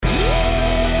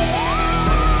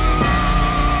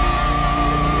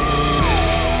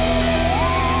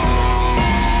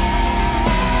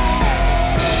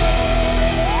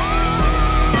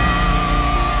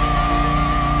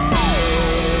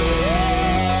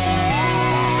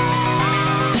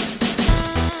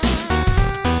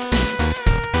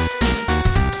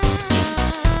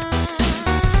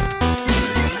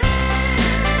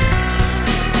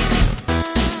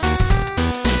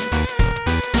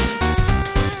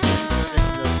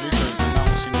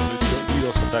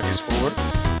attack is over.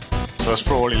 So that's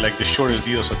probably like the shortest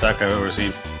DDoS attack I've ever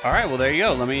seen. All right, well, there you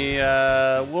go.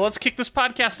 Let's kick this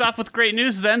podcast off with great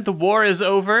news then. The war is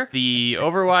over. The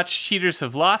Overwatch cheaters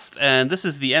have lost, and this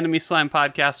is the Enemy Slime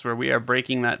podcast where we are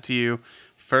breaking that to you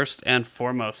first and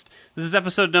foremost. This is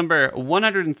episode number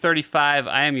 135.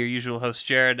 I am your usual host,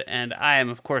 Jared, and I am,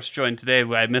 of course, joined today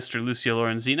by Mr. Lucio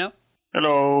Lorenzino.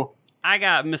 Hello. I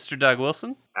got Mr. Doug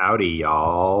Wilson. Howdy,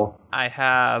 y'all. I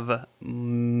have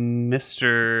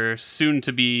Mr.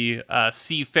 soon-to-be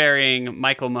seafaring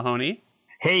Michael Mahoney.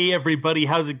 Hey, everybody,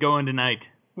 how's it going tonight?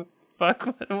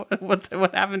 Fuck,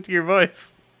 what happened to your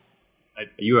voice? Are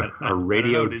you a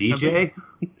radio DJ?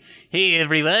 Hey,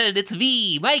 everyone, it's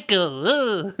me,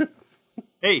 Michael.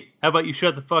 Hey, how about you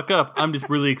shut the fuck up? I'm just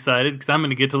really excited because I'm going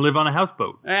to get to live on a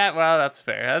houseboat. Well, that's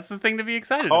fair. That's the thing to be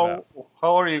excited about.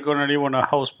 How are you going to live on a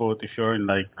houseboat if you're in,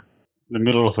 like, the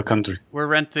middle of the country? We're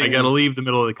renting. I got to leave the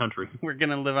middle of the country. We're going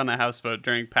to live on a houseboat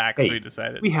during PAX, we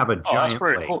decided. We have a giant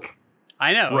lake. Cool.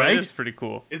 I know, right? It is pretty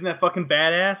cool. Isn't that fucking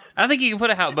badass? I don't think you can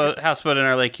put a houseboat in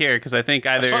our lake here, because I think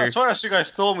either... As far as you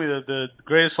guys told me, that the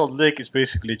Great Salt Lake is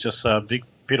basically just a big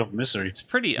pit of misery. It's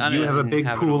pretty You have a big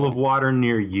uninhabitable. pool of water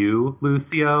near you,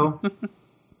 Lucio.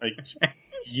 Like,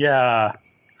 yeah.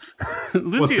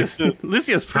 Lucio's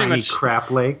pretty Tiny much...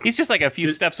 crap lake. He's just like a few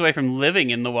steps away from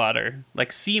living in the water,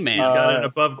 like Seaman. Got an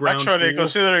above ground Actually, pool.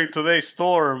 considering today's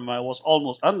storm, I was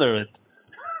almost under it.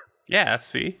 Yeah,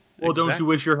 see? Well, don't you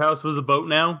wish your house was a boat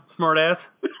now, smartass?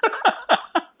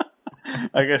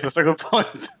 I guess that's a good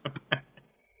point.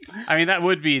 I mean,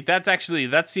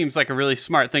 that seems like a really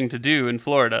smart thing to do in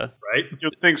Florida. Right?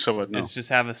 You'd think so, but no. Is just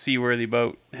have a seaworthy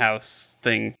boat house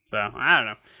thing. So, I don't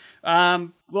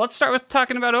know. Well, let's start with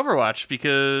talking about Overwatch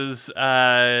because,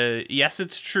 yes,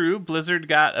 it's true. Blizzard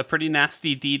got a pretty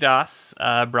nasty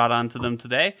DDoS brought onto them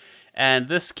today. And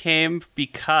this came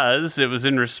because it was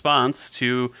in response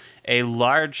to a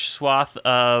large swath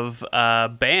of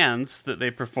bans that they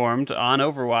performed on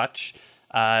Overwatch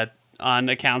on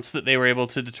accounts that they were able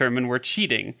to determine were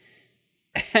cheating.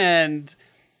 And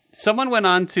someone went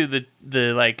on to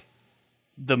the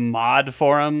mod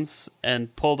forums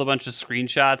and pulled a bunch of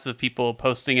screenshots of people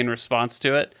posting in response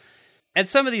to it. And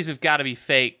some of these have got to be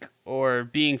fake or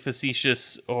being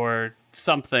facetious or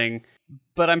something.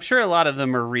 But I'm sure a lot of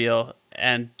them are real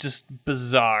and just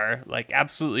bizarre, like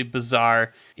absolutely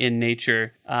bizarre in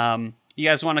nature. You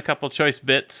guys want a couple choice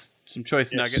bits, some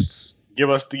choice nuggets? Give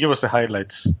us the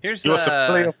highlights. Here's Give us the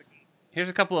play of Here's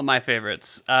a couple of my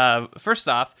favorites. First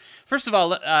of all,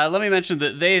 let me mention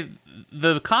that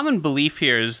the common belief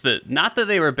here is that not that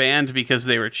they were banned because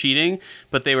they were cheating,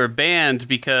 but they were banned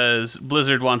because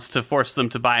Blizzard wants to force them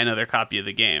to buy another copy of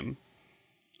the game.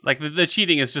 Like, the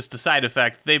cheating is just a side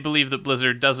effect. They believe that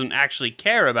Blizzard doesn't actually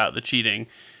care about the cheating,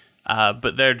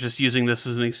 but they're just using this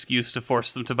as an excuse to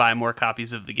force them to buy more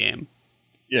copies of the game.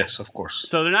 Yes, of course.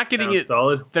 So they're not getting it.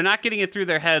 Solid. They're not getting it through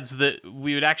their heads that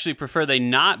we would actually prefer they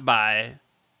not buy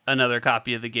another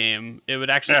copy of the game. It would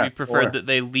actually be preferred that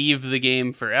they leave the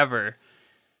game forever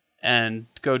and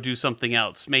go do something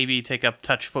else. Maybe take up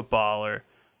touch football or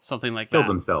something like that.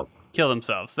 Kill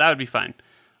themselves. That would be fine.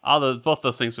 Both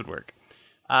those things would work.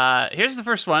 Here's the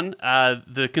first one.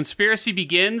 The conspiracy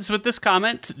begins with this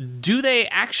comment. Do they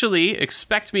actually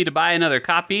expect me to buy another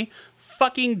copy?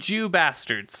 Fucking Jew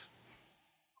bastards.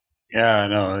 Yeah, I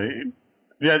know.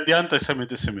 The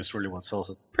anti-Semitism is really what sells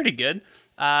it. Pretty good.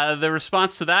 The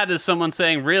response to that is someone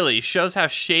saying, really, shows how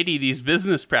shady these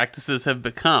business practices have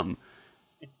become.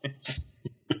 That's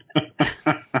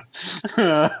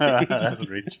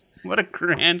rich. What a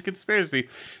grand conspiracy.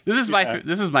 This is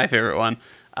my favorite one.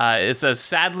 It says,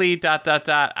 sadly, ...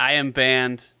 I am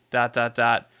banned, ...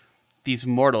 These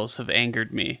mortals have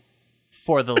angered me.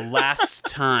 For the last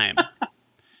time.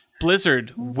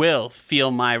 Blizzard will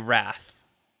feel my wrath.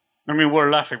 I mean,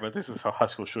 we're laughing, but this is how high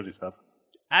school shootings happen.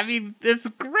 I mean, it's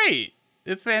great.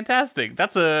 It's fantastic.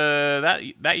 That's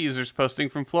that user's posting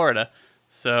from Florida.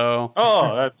 So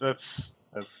that's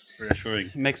reassuring.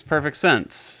 Makes perfect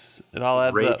sense. It all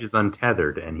adds up. Rage is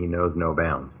untethered, and he knows no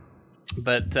bounds.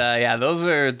 But those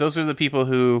are the people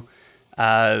who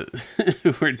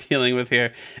we're dealing with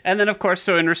here. And then, of course,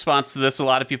 so in response to this, a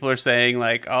lot of people are saying,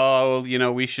 like, oh,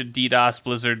 we should DDoS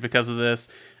Blizzard because of this.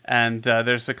 And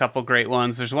there's a couple great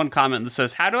ones. There's one comment that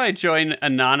says, how do I join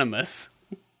Anonymous?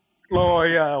 Oh,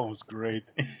 yeah, that was great.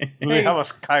 Do they have a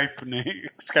Skype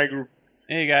group?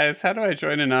 Hey, guys, how do I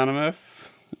join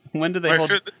Anonymous? When do they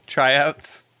hold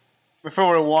tryouts? My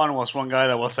favorite one was one guy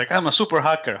that was like, I'm a super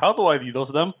hacker. How do I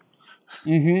DDoS them?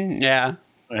 Mm-hmm, yeah.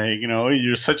 Like,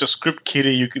 you're such a script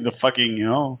kiddie, you can Just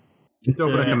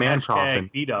open a command prompt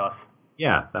and DDoS.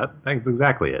 yeah, that's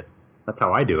exactly it. That's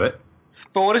how I do it.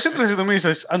 But what is interesting to me is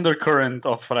this undercurrent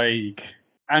of like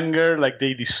anger, like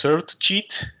they deserve to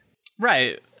cheat.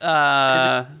 Right.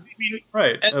 Right.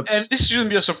 Right. And this shouldn't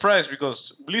be a surprise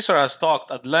because Blizzard has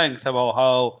talked at length about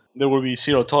how there will be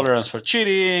zero tolerance for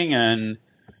cheating and,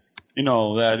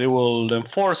 that they will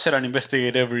enforce it and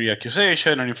investigate every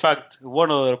accusation. And in fact,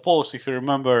 one of their posts, if you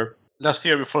remember, last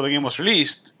year before the game was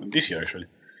released, this year actually,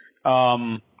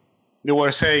 they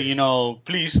were saying,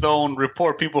 please don't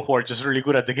report people who are just really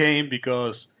good at the game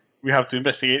because we have to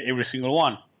investigate every single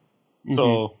one. Mm-hmm.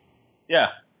 So,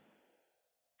 yeah.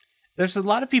 There's a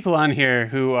lot of people on here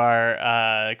who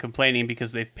are complaining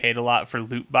because they've paid a lot for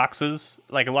loot boxes,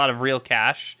 like a lot of real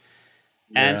cash.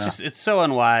 And it's so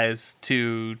unwise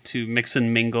to mix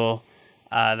and mingle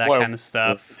that kind of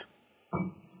stuff.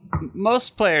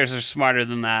 Most players are smarter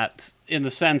than that in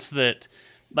the sense that,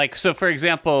 so for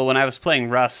example, when I was playing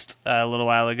Rust a little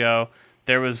while ago,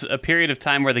 there was a period of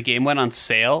time where the game went on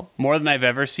sale, more than I've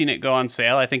ever seen it go on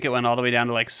sale. I think it went all the way down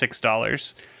to like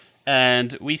 $6.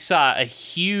 And we saw a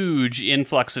huge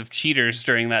influx of cheaters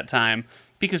during that time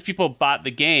because people bought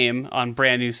the game on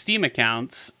brand new Steam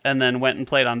accounts and then went and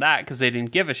played on that because they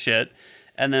didn't give a shit.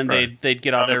 And then they'd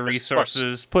get all their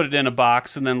resources, put it in a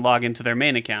box, and then log into their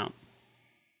main account.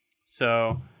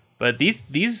 So, but these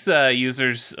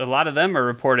users, a lot of them are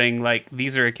reporting like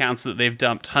these are accounts that they've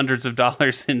dumped hundreds of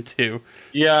dollars into.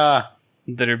 Yeah.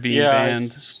 That are being banned.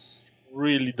 It's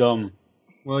really dumb.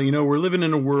 Well, we're living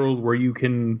in a world where you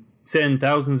can send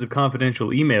thousands of confidential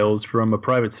emails from a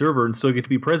private server and still get to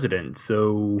be president.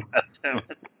 So,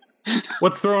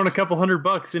 what's throwing a couple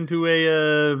 $100 into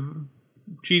a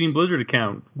cheating Blizzard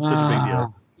account? Such a big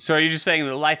deal. So, are you just saying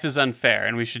that life is unfair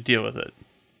and we should deal with it?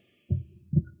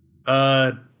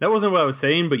 That wasn't what I was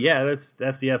saying, but yeah,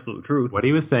 that's the absolute truth. What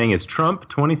he was saying is Trump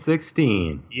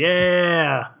 2016.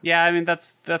 Yeah. Yeah, I mean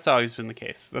that's always been the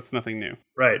case. That's nothing new.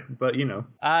 Right, but Maybe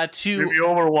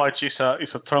Overwatch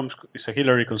is a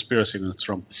Hillary conspiracy against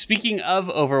Trump. Speaking of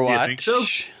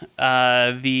Overwatch,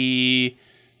 the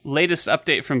latest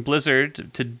update from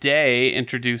Blizzard today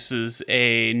introduces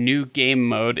a new game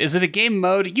mode. Is it a game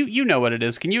mode? You know what it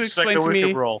is. Can you explain to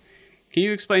me? Can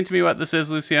you explain to me what this is,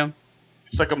 Lucio?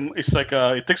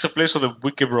 It takes the place of the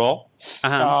Wiki Brawl,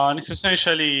 and it's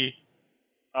essentially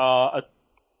a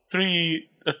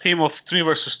team of 3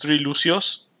 versus 3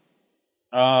 Lucios,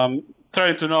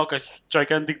 trying to knock a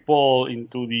gigantic ball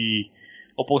into the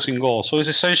opposing goal. So it's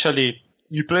essentially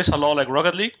you play a lot like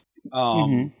Rocket League.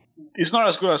 It's not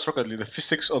as good as Rocket League. The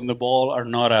physics on the ball are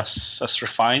not as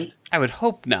refined. I would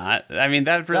hope not. I mean,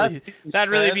 that'd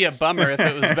really be a bummer if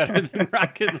it was better than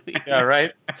Rocket League. Yeah,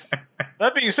 right.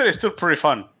 That being said, it's still pretty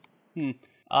fun. And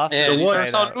it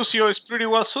turns out Lucio is pretty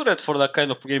well suited for that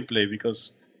kind of gameplay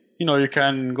because you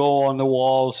can go on the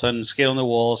walls and scale on the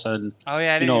walls and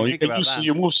you can use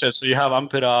your moveset. So you have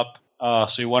amp it up.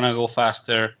 So you want to go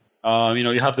faster.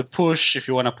 You have the push if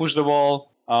you want to push the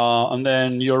ball. And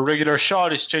then your regular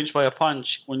shot is changed by a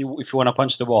punch if you want to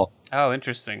punch the ball. Oh,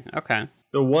 interesting. Okay.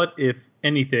 So what, if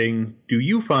anything, do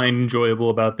you find enjoyable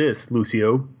about this,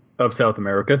 Lucio, of South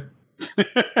America?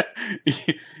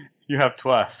 You have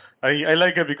to ask. I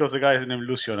like it because the guy is named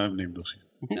Lucio and I'm named Lucio.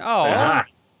 Oh, that's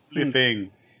the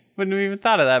thing. Wouldn't have even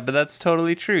thought of that, but that's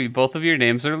totally true. Both of your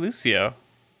names are Lucio.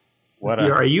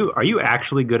 Lucio, are you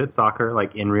actually good at soccer,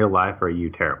 like in real life, or are you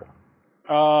terrible?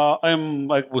 I'm,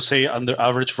 would say, under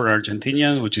average for an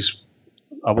Argentinian, which is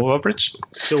above average.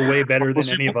 Still way better than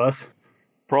any of us.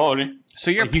 Probably.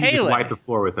 So you're you can just wipe the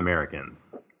floor with Americans.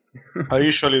 I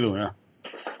usually do, yeah.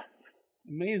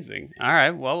 Amazing. All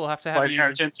right. Well, we'll have to have you. In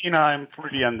Argentina, I'm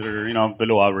pretty under,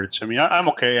 below average. I mean, I'm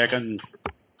okay. I can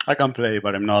play,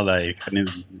 but I'm not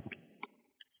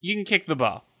You can kick the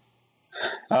ball.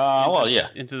 Well, yeah.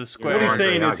 Into the square. What he's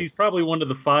saying is he's probably one of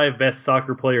the 5 best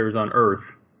soccer players on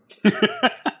Earth.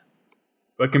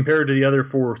 But compared to the other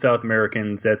 4 South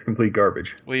Americans, that's complete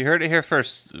garbage. Well, you heard it here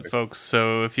first, folks.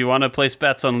 So if you want to place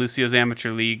bets on Lucio's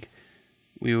Amateur League,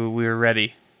 we're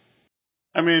ready.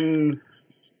 I mean,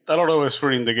 I don't always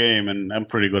ruin the game, and I'm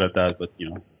pretty good at that, but,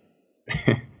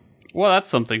 Well, that's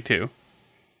something, too.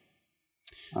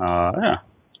 Yeah.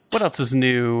 What else is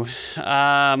new?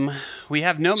 We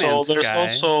have No Man's Sky.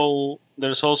 So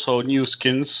there's also new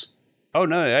skins. Oh,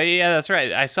 no. Yeah, that's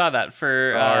right. I saw that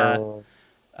for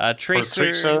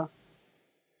Tracer.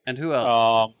 And who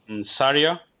else?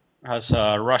 Saria has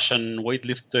a Russian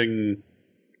weightlifting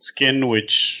skin,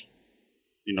 which,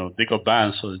 they got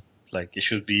banned, so it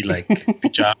should be like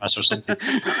pajamas or something.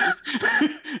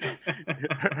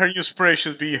 Her new spray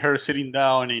should be her sitting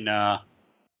down in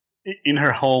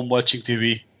her home watching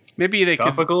TV. Maybe they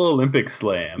Tropical Olympic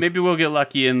Slam. Maybe we'll get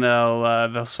lucky and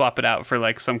they'll swap it out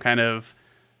for some kind of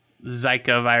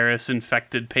Zika virus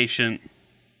infected patient.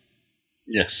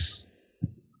 Yes.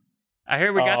 I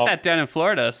hear we got that down in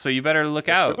Florida, so you better look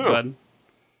out, bud.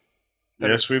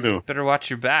 Yes, we do. Better watch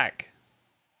your back.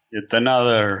 Yet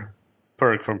another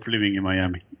perk from living in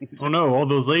Miami. Oh no, all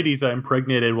those ladies I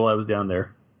impregnated while I was down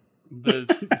there. The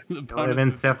I have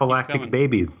encephalactic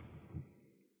babies.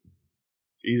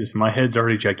 Jesus, my head's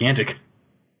already gigantic.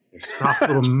 Their soft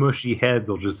little mushy heads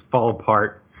will just fall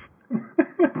apart.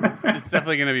 It's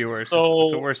definitely going to be worse. So,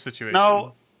 it's a worse situation.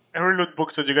 Now, every loot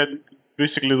box that you get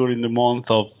basically during the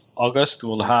month of August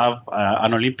will have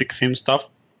an Olympic theme stuff.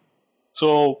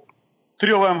 So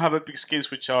 3 of them have epic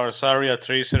skins, which are Zarya,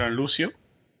 Tracer, and Lucio.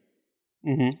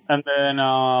 Mm-hmm. And then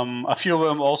a few of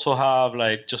them also have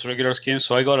like just regular skins.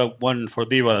 So I got one for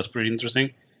D.Va that's pretty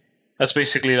interesting. That's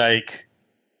basically like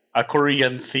a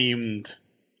Korean themed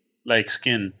like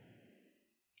skin.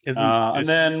 And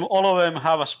then all of them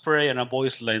have a spray and a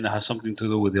voice line that has something to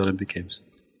do with the Olympic Games.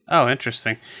 Oh,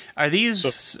 interesting. Are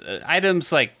these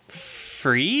items like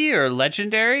free or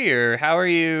legendary, or how are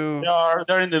you?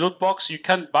 They're in the loot box. You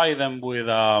can't buy them with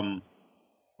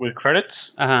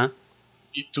credits. Uh-huh.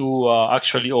 You need to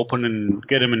actually open and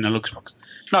get them in a loot box.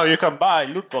 Now, you can buy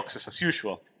loot boxes as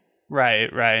usual.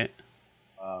 Right.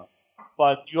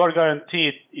 But you are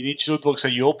guaranteed in each loot box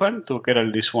that you open to get at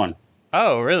least one.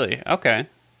 Oh, really? Okay.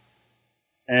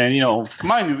 And,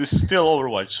 mind you, this is still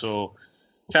Overwatch, so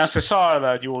chances are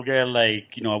that you will get,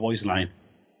 like, a voice line.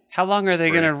 How long are they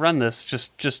going to run this?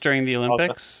 Just during the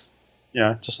Olympics?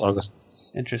 Yeah, just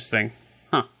August. Interesting.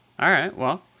 Huh. All right,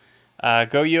 well,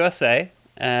 go USA,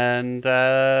 and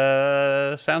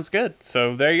sounds good.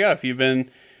 So there you go. If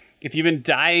you've been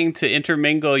dying to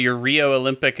intermingle your Rio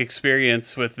Olympic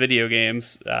experience with video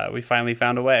games, we finally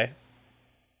found a way.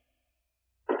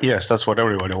 Yes, that's what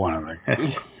everybody wanted.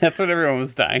 That's what everyone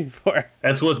was dying for.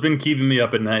 That's what's been keeping me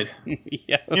up at night.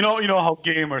 Yeah. You know how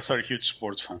gamers are huge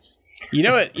sports fans. You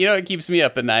know what keeps me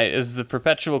up at night is the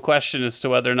perpetual question as to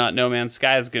whether or not No Man's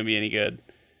Sky is going to be any good.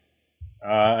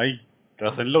 It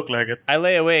doesn't look like it. I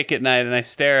lay awake at night and I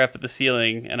stare up at the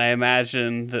ceiling and I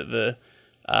imagine that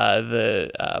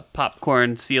the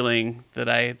popcorn ceiling that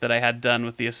I had done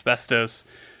with the asbestos.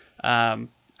 I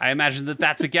imagine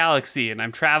that's a galaxy and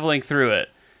I'm traveling through it.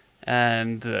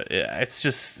 And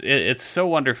it's so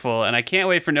wonderful, and I can't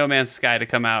wait for No Man's Sky to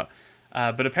come out.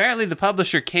 But apparently the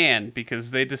publisher can,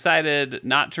 because they decided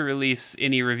not to release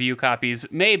any review copies.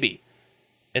 Maybe.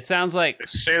 It sounds like they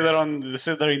say that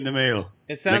in the mail.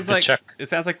 It sounds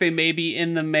like they may be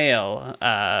in the mail.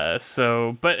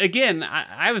 But again,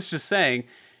 I was just saying,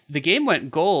 the game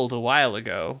went gold a while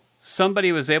ago.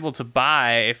 Somebody was able to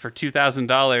buy for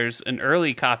 $2,000 an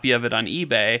early copy of it on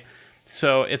eBay.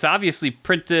 So it's obviously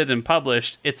printed and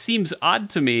published. It seems odd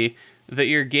to me that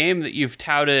your game that you've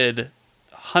touted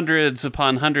hundreds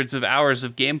upon hundreds of hours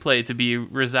of gameplay to be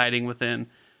residing within,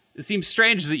 it seems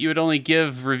strange that you would only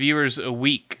give reviewers a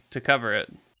week to cover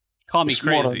it. Call me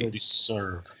crazy. More than they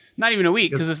deserve. Not even a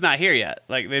week, because it's not here yet.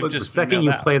 Like they've just the second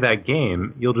you play that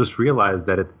game, you'll just realize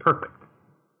that it's perfect.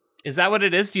 Is that what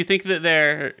it is? Do you think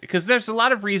that because there's a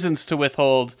lot of reasons to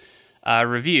withhold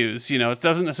reviews. It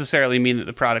doesn't necessarily mean that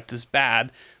the product is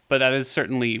bad, but that is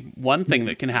certainly one thing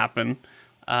that can happen.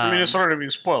 It's already been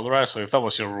spoiled, right? So if that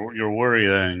was your worry,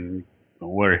 then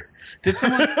don't worry. Did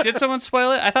someone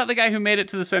spoil it? I thought the guy who made it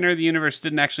to the center of the universe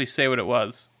didn't actually say what it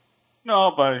was.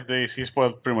 No, but he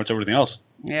spoiled pretty much everything else.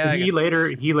 Yeah, he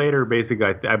later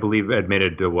basically, I believe,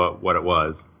 admitted to what it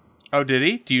was. Oh, did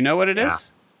he? Do you know what it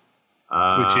is?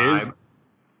 Which is?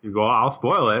 I'll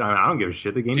spoil it. I don't give a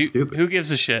shit. The game's stupid. Who gives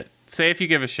a shit? Say if you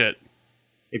give a shit.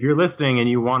 If you're listening and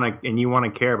you want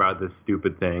to care about this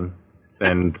stupid thing,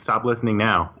 then stop listening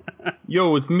now.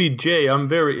 Yo, it's me, Jay. I'm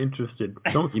very interested.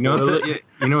 Don't spoil it.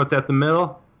 You know what's at the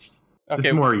middle? Okay.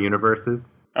 There's more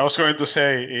universes. I was going to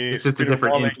say it's just Peter a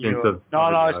different instance of.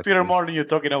 No, it's Peter Molyneux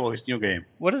talking about his new game.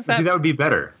 What is that? See, that would be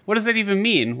better. What does that even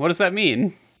mean? What does that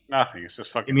mean? Nothing. It's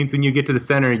just fucking. It means when you get to the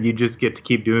center, you just get to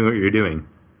keep doing what you're doing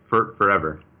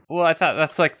forever. Well, I thought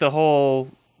that's like the whole.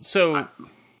 So.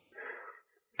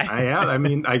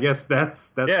 I guess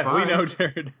that's yeah, fine. We know,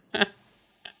 Jared.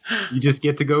 You just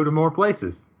get to go to more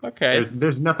places. Okay.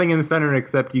 There's nothing in the center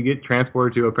except you get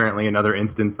transported to apparently another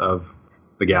instance of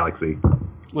the galaxy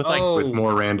with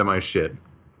more randomized shit.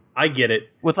 I get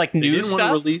it. With like new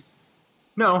stuff. Release.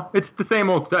 No, it's the same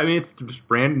old stuff. I mean, it's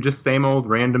just same old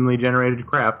randomly generated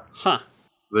crap. Huh.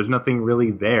 There's nothing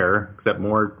really there except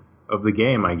more of the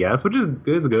game, I guess, which is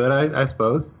good, I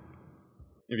suppose.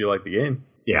 If you like the game.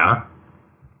 Yeah.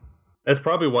 That's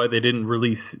probably why they didn't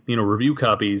release, review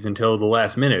copies until the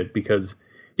last minute, because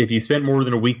if you spent more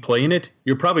than a week playing it,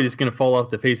 you're probably just going to fall off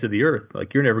the face of the earth.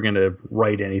 Like, you're never going to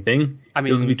write anything. I mean,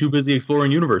 you'll just be too busy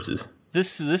exploring universes.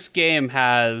 This game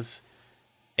has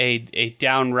a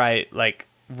downright like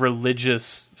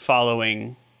religious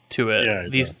following to it. Yeah,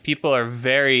 These people are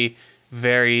very,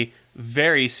 very,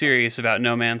 very serious about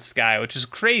No Man's Sky, which is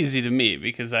crazy to me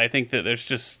because I think that there's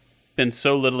just been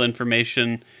so little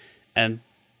information and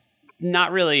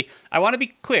not really. I want to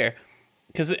be clear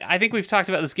because I think we've talked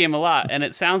about this game a lot, and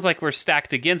it sounds like we're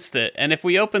stacked against it. And if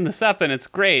we open this up and it's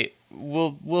great,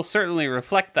 we'll certainly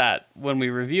reflect that when we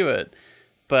review it.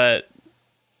 But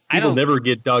People never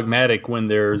get dogmatic when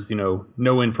there's,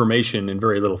 no information and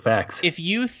very little facts. If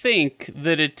you think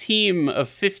that a team of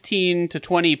 15 to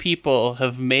 20 people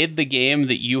have made the game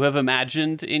that you have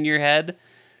imagined in your head,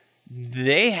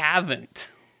 they haven't.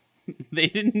 They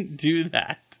didn't do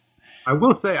that. I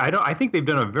will say, I think they've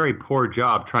done a very poor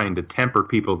job trying to temper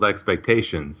people's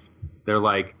expectations. They're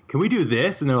like, can we do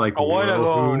this? And they're like,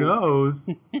 who knows?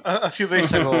 A few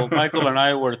days ago, Michael and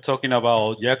I were talking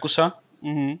about Yakuza.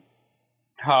 Mm-hmm.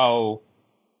 How,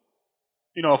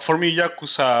 for me,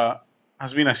 Yakuza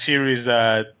has been a series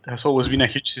that has always been a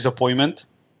huge disappointment.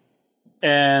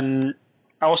 And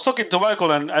I was talking to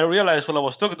Michael, and I realized while I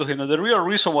was talking to him that the real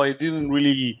reason why it didn't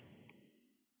really,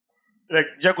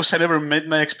 Yakuza never met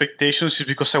my expectations is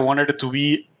because I wanted it to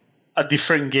be a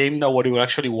different game than what it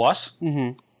actually was.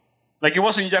 Mm-hmm. Like, it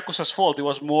wasn't Yakuza's fault. It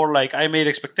was more like I made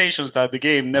expectations that the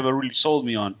game never really sold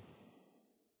me on.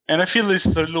 And I feel this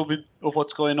is a little bit of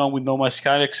what's going on with No Man's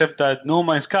Sky, except that No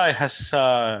Man's Sky has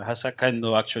a kind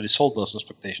of actually sold those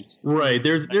expectations. Right.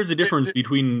 There's a difference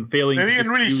between failing. They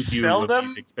didn't really sell them,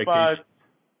 but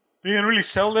they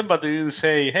didn't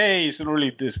say, "Hey, it's not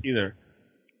really this either."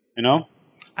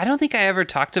 I don't think I ever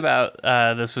talked about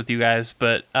this with you guys,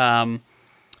 but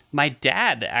my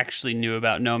dad actually knew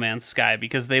about No Man's Sky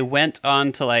because they went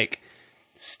on to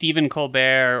Stephen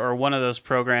Colbert or one of those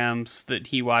programs that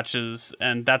he watches,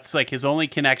 and that's his only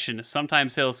connection.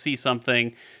 Sometimes he'll see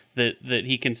something that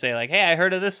he can say hey, I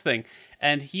heard of this thing.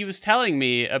 And he was telling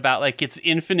me about its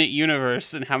infinite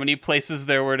universe and how many places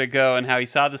there were to go and how he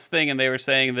saw this thing and they were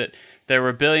saying that there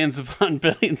were billions upon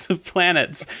billions of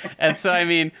planets. And so, I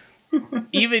mean,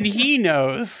 even he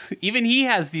knows, even he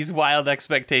has these wild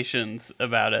expectations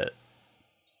about it.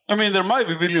 I mean, there might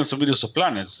be billions and billions of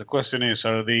planets. The question is,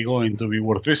 are they going to be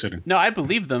worth visiting? No, I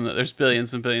believe them that there's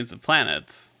billions and billions of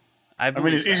planets. I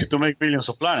mean, it's easy to make billions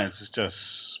of planets. It's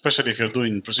just, especially if you're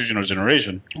doing precision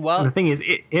regeneration. Well, the thing is,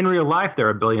 in real life, there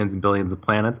are billions and billions of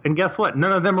planets. And guess what?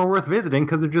 None of them are worth visiting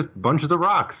because they're just bunches of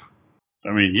rocks. I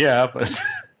mean, yeah, but...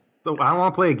 So I don't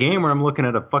want to play a game where I'm looking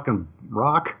at a fucking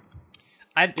rock.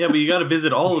 Yeah, but you got to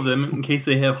visit all of them in case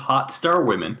they have hot star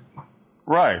women.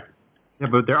 Right. Yeah,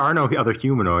 but there are no other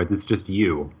humanoids. It's just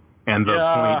you. And the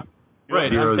point... Right,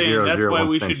 I'm saying that's why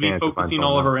we should be focusing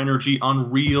all of our energy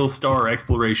on real star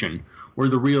exploration, where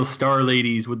the real star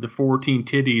ladies with the 14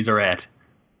 titties are at.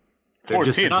 They're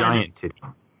just a giant titty.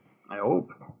 I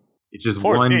hope. It's just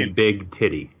 14. One big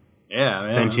titty. Yeah,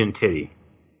 man. Sentient titty.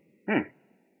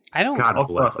 I don't... God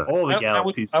bless us. All the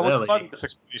galaxies. I would fund this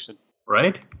expedition.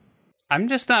 Right? I'm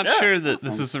just not sure that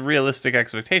this is a realistic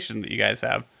expectation that you guys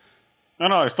have.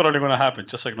 No, it's totally going to happen,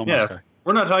 just like No Man's Sky.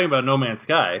 We're not talking about No Man's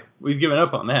Sky. We've given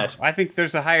up on that. I think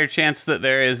there's a higher chance that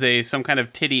there is some kind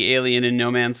of titty alien in No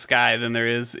Man's Sky than there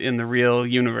is in the real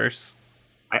universe.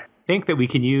 I think that we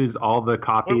can use all the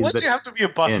copies. Why do you have to be a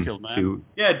buzzkill, man?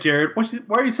 Yeah, Jared.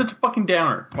 Why are you such a fucking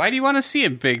downer? Why do you want to see a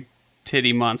big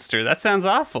titty monster? That sounds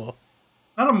awful.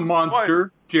 Not a monster, Why?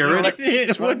 Jared.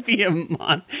 It would be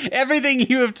everything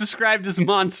you have described as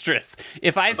monstrous.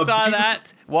 If I saw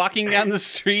that walking down the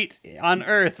street on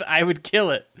Earth, I would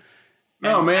kill it.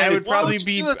 No, man, I would probably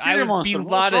be lauded.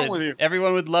 lauded.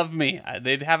 Everyone would love me.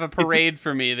 They'd have a parade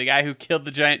for me, the guy who killed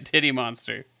the giant titty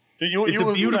monster. So it's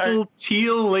a beautiful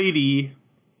teal lady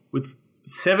with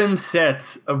 7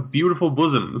 sets of beautiful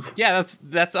bosoms. Yeah,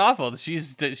 that's awful.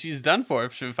 She's done for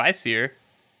if I see her.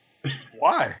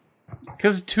 Why?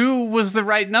 Because 2 was the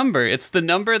right number. It's the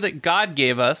number that God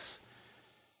gave us,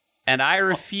 and I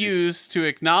refuse to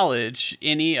acknowledge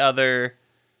any other.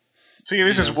 See,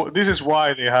 this is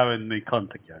why they haven't made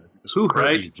contact yet. Who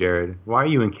hurt you, Jared? Why are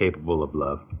you incapable of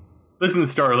love? Listen,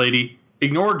 Star Lady,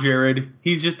 ignore Jared.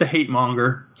 He's just a hate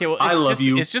monger. Okay, well, I love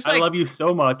you. It's just I love you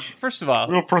so much. First of all,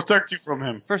 we'll protect you from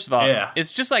him. First of all, yeah.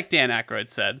 It's just like Dan Aykroyd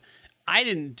said. I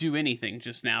didn't do anything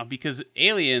just now because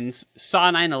aliens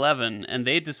saw 9/11 and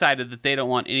they decided that they don't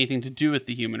want anything to do with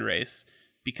the human race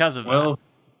because of that.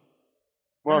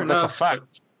 Well, that's a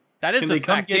fact. That is a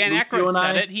fact. Dan Aykroyd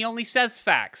said it. He only says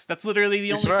facts. That's literally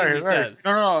the only thing he says.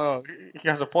 No. He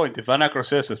has a point. If Dan Aykroyd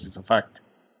says this, it's a fact.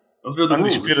 Those are the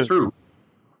rules. It's true.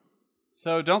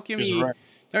 So don't give me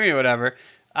whatever.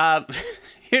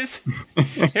 Here's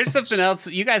something else.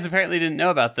 You guys apparently didn't know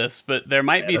about this, but there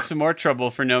might be some more trouble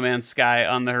for No Man's Sky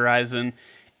on the horizon.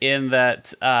 In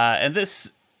that,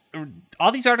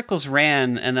 all these articles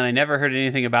ran, and then I never heard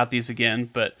anything about these again.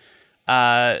 But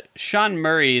Sean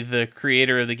Murray, the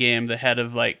creator of the game, the head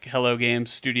of like Hello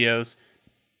Games Studios,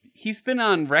 he's been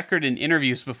on record in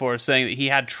interviews before saying that he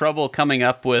had trouble coming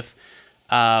up with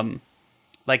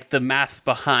like the math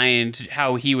behind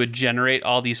how he would generate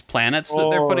all these planets that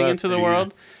they're putting into the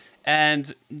world.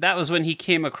 And that was when he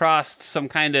came across some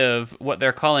kind of what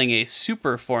they're calling a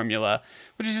super formula,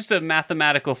 which is just a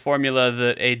mathematical formula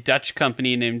that a Dutch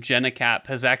company named Genacap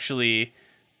has actually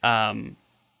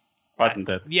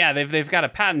patented. Yeah, they've got a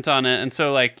patent on it, and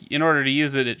so like in order to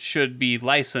use it, it should be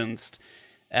licensed.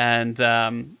 And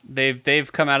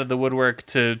they've come out of the woodwork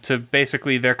to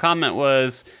basically their comment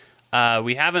was,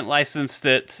 we haven't licensed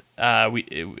it.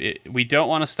 We don't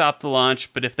want to stop the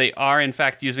launch, but if they are in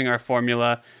fact using our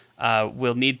formula,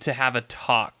 we'll need to have a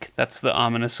talk. That's the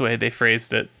ominous way they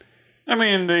phrased it. I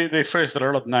mean, they phrased it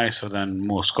a lot nicer than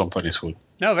most companies would.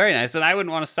 No, very nice. And I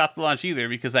wouldn't want to stop the launch either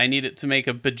because I need it to make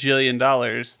 $1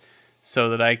 bajillion so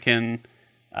that I can,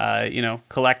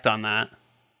 collect on that.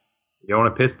 You don't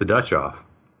want to piss the Dutch off.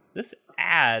 This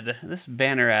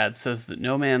banner ad says that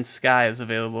No Man's Sky is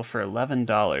available for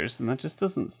 $11, and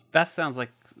that sounds like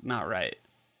not right.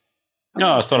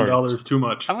 No, it's totally $11 too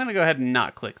much. I'm going to go ahead and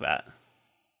not click that.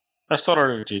 That's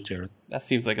totally legit, Jared. That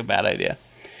seems like a bad idea.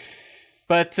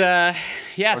 But, so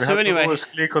anyway. Always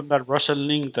click on that Russian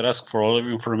link that asks for all of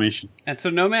the information. And so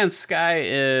No Man's Sky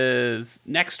is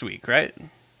next week, right?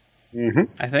 Mm-hmm.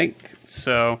 I think.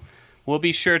 So we'll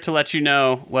be sure to let you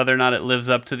know whether or not it lives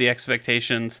up to the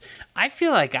expectations. I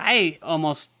feel like I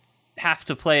almost have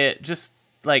to play it just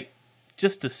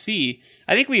to see.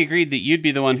 I think we agreed that you'd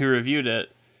be the one who reviewed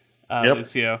it,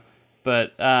 Lucio.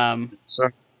 But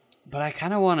but I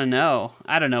kind of want to know.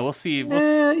 I don't know. We'll see.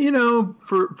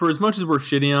 For as much as we're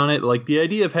shitting on it, like the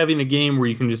idea of having a game where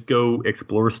you can just go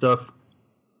explore stuff,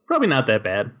 probably not that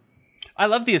bad. I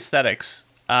love the aesthetics.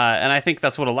 And I think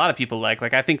that's what a lot of people like.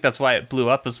 Like, I think that's why it blew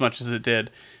up as much as it did,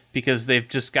 because they've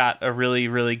just got a really,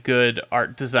 really good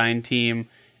art design team.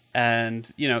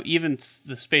 And, even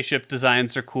the spaceship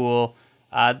designs are cool.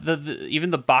 Even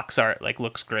the box art,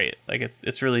 looks great.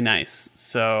 It's really nice.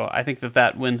 So I think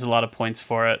that wins a lot of points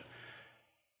for it.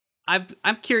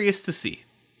 I'm curious to see.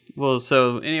 Well,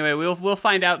 so anyway, we'll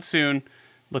find out soon.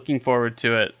 Looking forward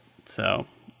to it. So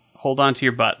hold on to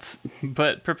your butts.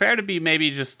 But prepare to be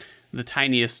maybe just the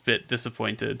tiniest bit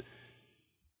disappointed.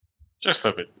 Just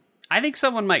a bit. I think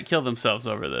someone might kill themselves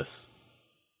over this.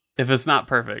 If it's not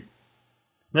perfect.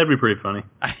 That'd be pretty funny.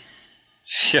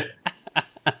 Yeah.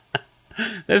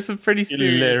 There's some pretty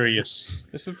serious... Hilarious.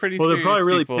 There's some pretty Well, they're probably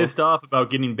really people. pissed off about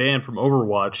getting banned from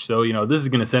Overwatch, so, this is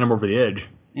going to send them over the edge.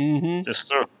 Mm-hmm.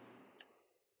 Just true.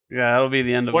 Yeah, that'll be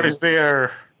the end of What it. is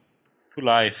there to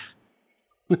life?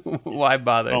 Why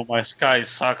bother? Oh, my Sky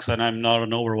sucks and I'm not on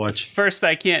Overwatch. First,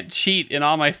 I can't cheat in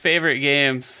all my favorite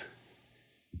games.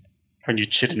 Can you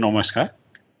cheat in No Man's Sky?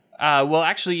 Well,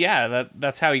 actually, yeah.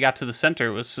 That's how he got to the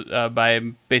center, was by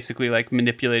basically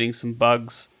manipulating some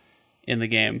bugs in the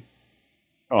game.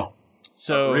 Oh.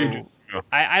 So outrageous.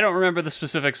 I don't remember the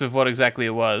specifics of what exactly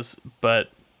it was, but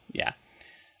yeah.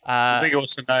 I think it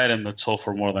was an item that sold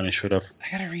for more than it should have.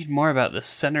 I gotta read more about the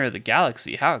center of the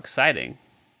galaxy. How exciting.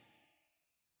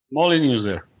 Molly news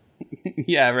there.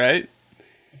 Yeah, right?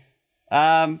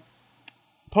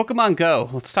 Pokemon Go.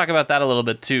 Let's talk about that a little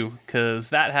bit, too, because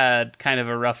that had kind of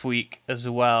a rough week as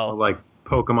well. Like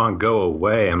Pokemon Go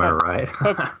away, am I right?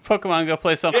 Pokemon Go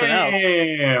play something else.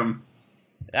 Damn!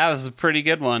 That was a pretty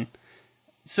good one.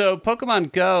 So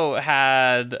Pokemon Go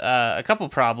had a couple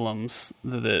problems,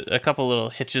 a couple little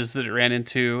hitches that it ran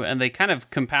into, and they kind of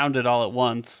compounded all at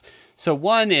once. So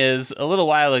one is, a little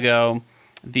while ago,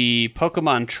 the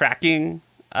Pokemon tracking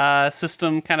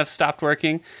system kind of stopped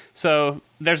working. So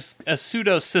there's a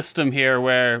pseudo system here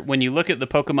where when you look at the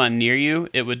Pokemon near you,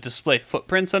 it would display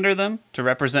footprints under them to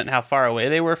represent how far away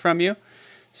they were from you.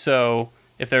 So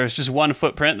if there was just one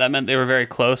footprint, that meant they were very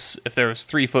close. If there was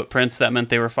 3 footprints, that meant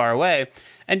they were far away.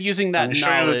 And using that knowledge...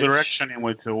 show you the direction in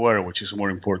which they were, which is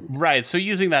more important. Right, so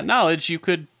using that knowledge, you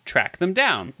could track them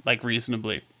down,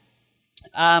 reasonably.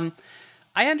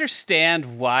 I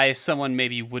understand why someone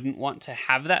maybe wouldn't want to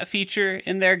have that feature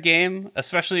in their game,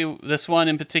 especially this one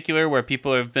in particular, where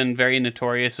people have been very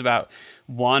notorious about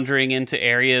wandering into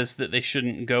areas that they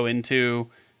shouldn't go into,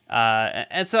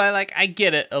 And so I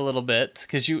get it a little bit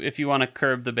because if you want to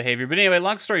curb the behavior. But anyway,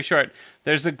 long story short,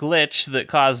 there's a glitch that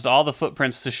caused all the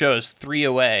footprints to show as 3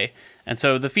 away. And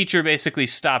so the feature basically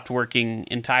stopped working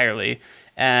entirely.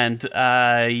 And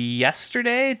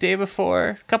yesterday, day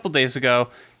before, a couple days ago,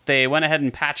 they went ahead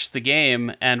and patched the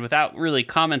game. And without really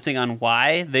commenting on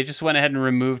why, they just went ahead and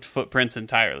removed footprints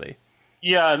entirely.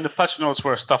 Yeah, and the patch notes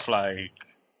were stuff like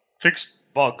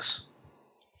fixed bugs.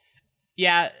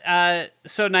 Yeah,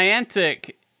 so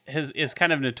Niantic is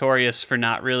kind of notorious for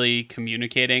not really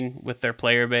communicating with their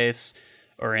player base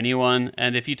or anyone.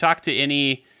 And if you talk to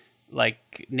any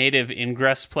like native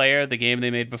Ingress player, the game they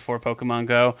made before Pokemon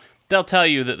Go, they'll tell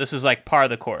you that this is like par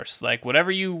the course. Like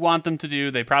whatever you want them to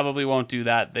do, they probably won't do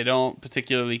that. They don't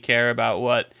particularly care about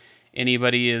what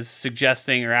anybody is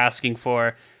suggesting or asking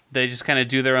for. They just kind of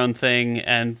do their own thing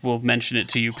and will mention it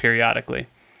to you periodically.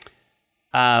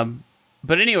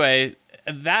 But anyway,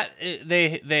 that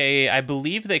they I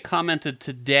believe they commented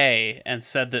today and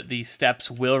said that the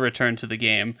steps will return to the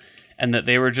game and that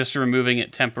they were just removing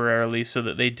it temporarily so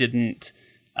that they didn't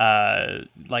kind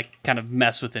of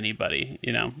mess with anybody,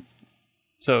 you know.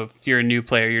 So if you're a new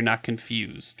player, you're not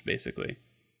confused, basically.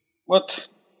 What?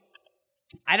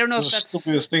 I don't know if that's the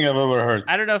stupidest thing I've ever heard.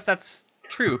 I don't know if that's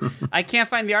true. I can't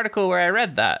find the article where I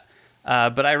read that.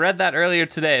 But I read that earlier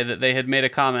today that they had made a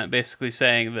comment basically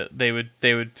saying that they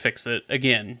would fix it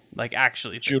again, like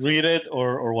actually. Did you read it,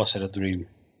 or was it a dream?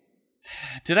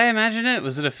 Did I imagine it?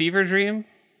 Was it a fever dream?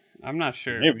 I'm not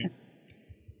sure. Maybe.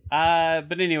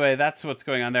 But anyway, that's what's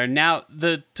going on there. Now,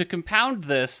 to compound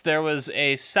this, there was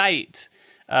a site,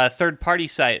 a third-party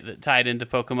site that tied into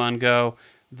Pokemon Go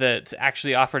that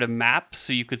actually offered a map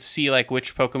so you could see like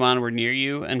which Pokemon were near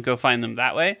you and go find them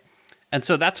that way. And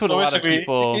so that's what a lot of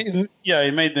people...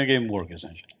 it made the game work,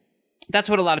 essentially. That's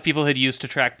what a lot of people had used to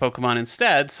track Pokemon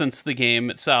instead, since the game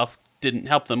itself didn't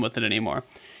help them with it anymore.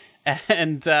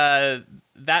 And that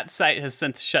site has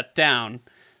since shut down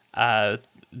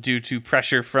due to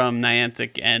pressure from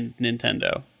Niantic and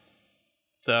Nintendo.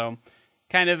 So,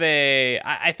 kind of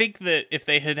I think that if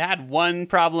they had had one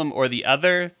problem or the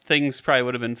other, things probably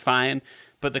would have been fine.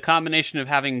 But the combination of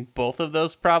having both of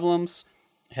those problems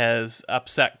has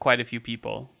upset quite a few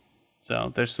people.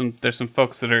 So there's some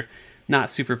folks that are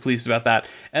not super pleased about that.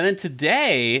 And then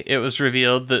today it was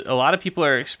revealed that a lot of people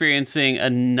are experiencing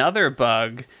another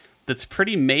bug that's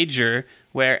pretty major,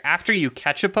 where after you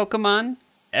catch a Pokemon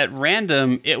at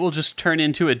random, it will just turn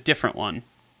into a different one.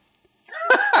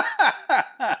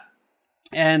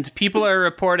 And people are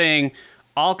reporting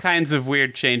all kinds of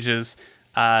weird changes.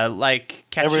 Like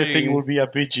catching, everything will be a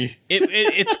Pidgey.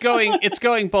 It's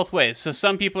going both ways. So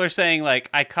some people are saying like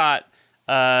I caught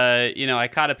a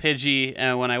Pidgey,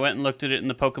 and when I went and looked at it in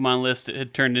the Pokemon list, it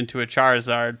had turned into a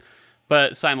Charizard.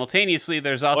 But simultaneously,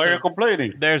 there's also why are you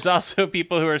complaining? There's also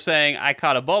people who are saying I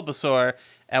caught a Bulbasaur,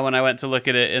 and when I went to look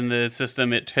at it in the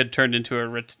system, it had turned into a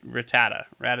Rattata.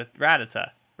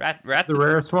 The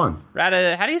rarest ones. How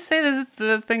do you say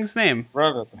the thing's name?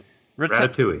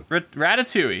 Ratatouille.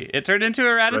 Ratatouille. It turned into a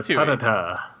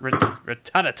Ratatouille.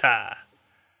 Rattata.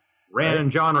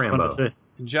 John Rambo.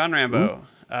 John Rambo.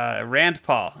 Rand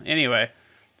Paul. Anyway,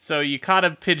 so you caught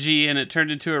a Pidgey and it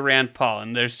turned into a Rand Paul,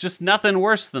 and there's just nothing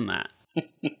worse than that.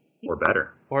 Or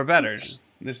better. Or better.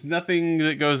 There's nothing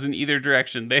that goes in either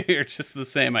direction. They are just the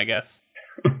same, I guess.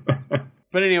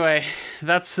 But anyway,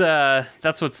 that's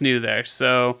what's new there.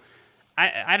 So,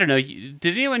 I don't know. Did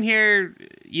anyone here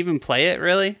even play it,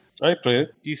 really? I play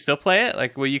it. Do you still play it?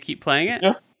 Like, will you keep playing it?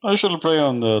 Yeah, I usually play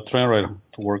on the train ride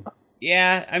to work.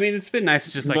 Yeah, I mean, it's been nice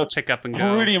to just like pick up and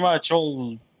go. Pretty much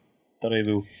all that I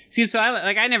do. See, so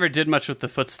I never did much with the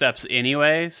footsteps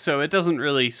anyway, so it doesn't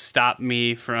really stop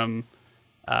me from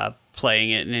playing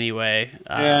it in any way.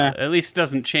 At least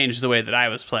doesn't change the way that I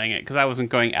was playing it, because I wasn't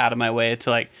going out of my way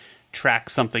to like track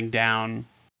something down.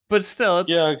 But still,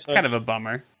 it's kind of a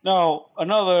bummer. Now,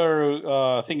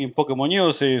 another thing in Pokemon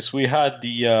news is we had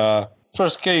the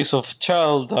first case of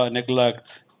child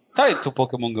neglect tied to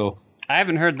Pokemon Go. I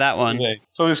haven't heard that one. Okay.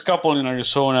 So this couple in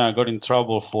Arizona got in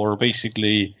trouble for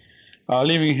basically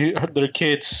leaving their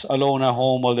kids alone at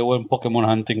home while they went Pokemon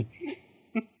hunting.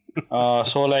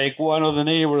 So like one of the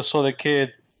neighbors saw the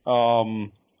kid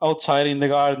outside in the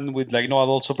garden with like no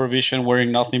adult supervision,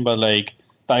 wearing nothing but like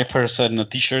diapers and a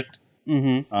t-shirt.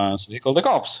 Mm-hmm. So he called the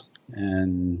cops.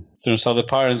 And turns out the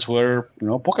parents were,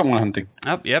 Pokemon hunting.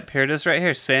 Oh, yep. Here it is right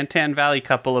here. Santan Valley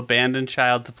couple abandoned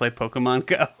child to play Pokemon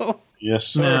Go. Yes,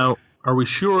 sir. Now, are we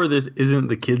sure this isn't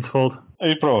the kid's fault?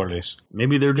 It probably is.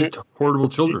 Maybe they're just horrible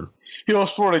children. He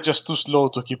was probably just too slow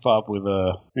to keep up with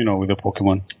with the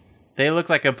Pokemon. They look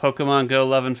like a Pokemon Go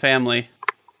loving family.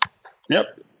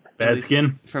 Yep. Bad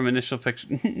skin? From initial picture.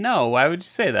 No, why would you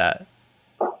say that?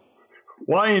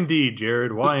 Why indeed,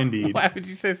 Jared? Why indeed? Why would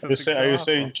you say something? Are you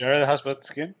saying Jared has bad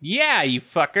skin? Yeah, you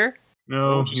fucker.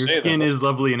 No, your skin is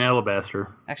lovely and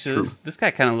alabaster. Actually, this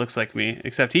guy kind of looks like me,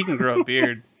 except he can grow a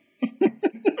beard.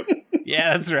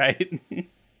 Yeah, that's right.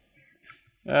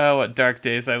 Oh, what dark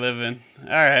days I live in.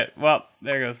 All right, well,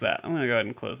 there goes that. I'm going to go ahead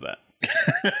and close that.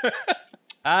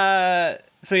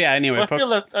 So yeah, anyway.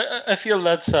 So I feel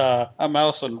that's a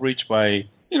milestone reached by,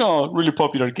 really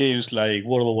popular games like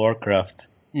World of Warcraft.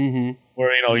 Mm-hmm.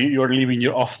 Where, you're leaving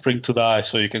your offspring to die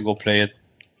so you can go play it.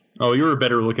 Oh, you're a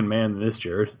better looking man than this,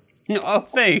 Jared. Oh,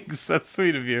 thanks. That's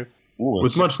sweet of you. Ooh,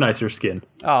 with much nicer skin.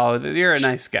 Oh, you're a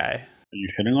nice guy. Are you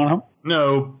hitting on him?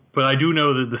 No, but I do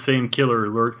know that the same killer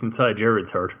lurks inside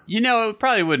Jared's heart. It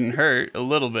probably wouldn't hurt a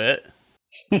little bit.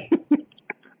 I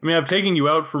mean, I've taken you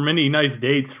out for many nice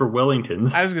dates for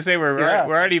Wellingtons. I was gonna say we're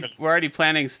already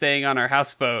planning staying on our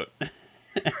houseboat.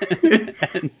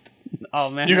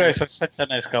 Oh man, you guys are such a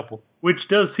nice couple. Which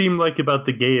does seem like about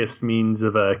the gayest means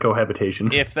of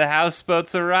cohabitation. If the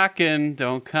houseboats are rocking,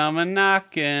 don't come a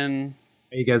knocking.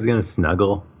 Are you guys gonna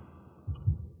snuggle?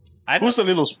 Who's the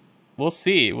little? We'll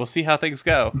see. We'll see how things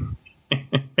go.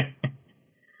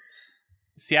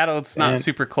 Seattle, it's not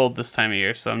super cold this time of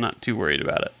year, so I'm not too worried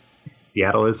about it.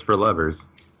 Seattle is for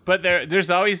lovers. But there's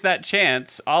always that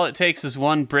chance. All it takes is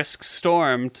one brisk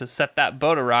storm to set that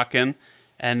boat a rocking,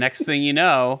 and next thing you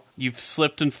know, you've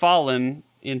slipped and fallen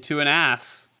into an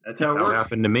ass. That's how it works.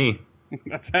 Happened to me.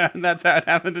 That's how it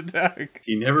happened to Doug.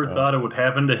 He never thought it would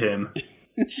happen to him.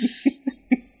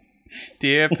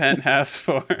 Dear Penthouse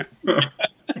 4.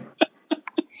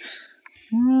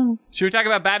 Should we talk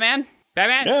about Batman?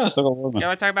 Batman? Yeah, let's talk about Batman. You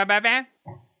want to talk about Batman?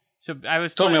 So I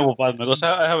was. Tell me about Batman, because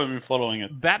I haven't been following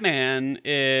it. Batman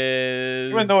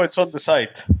is. Even though it's on the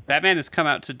site. Batman has come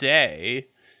out today,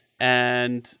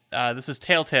 and this is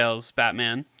Telltale's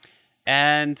Batman,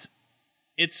 and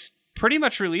it's pretty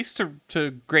much released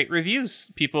to great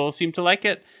reviews. People seem to like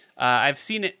it. I've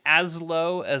seen it as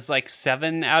low as like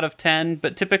 7 out of 10,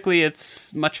 but typically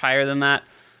it's much higher than that.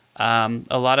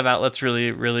 A lot of outlets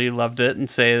really, really loved it and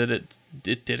say that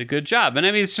it did a good job. And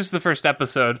I mean, it's just the first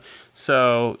episode,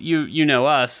 so you know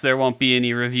us. There won't be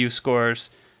any review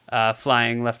scores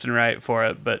flying left and right for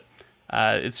it, but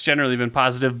it's generally been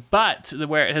positive. But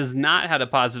where it has not had a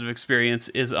positive experience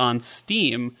is on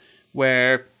Steam,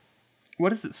 where what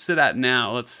does it sit at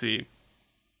now? Let's see.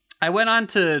 I went on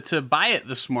to buy it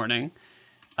this morning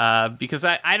because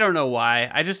I don't know why.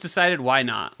 I just decided why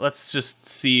not. Let's just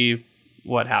see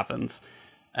what happens.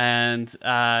 And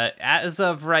as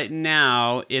of right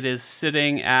now, it is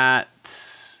sitting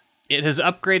at... It has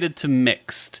upgraded to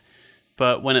mixed.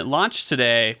 But when it launched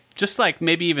today, just like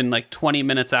maybe even like 20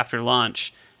 minutes after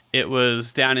launch, it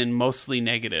was down in mostly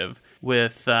negative.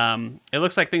 With it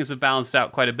looks like things have balanced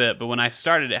out quite a bit, but when I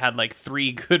started, it had like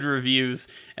 3 good reviews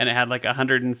and it had like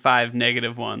 105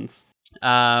 negative ones.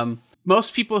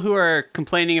 Most people who are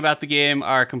complaining about the game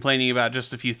are complaining about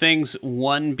just a few things.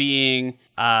 One being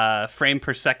frame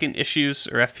per second issues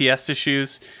or FPS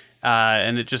issues,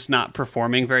 and it just not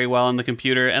performing very well on the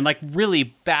computer, and like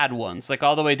really bad ones, like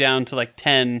all the way down to like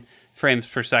 10 frames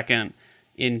per second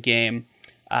in game.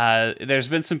 There's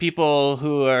been some people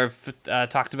who have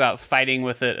talked about fighting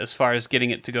with it as far as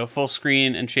getting it to go full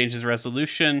screen and change the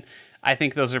resolution. I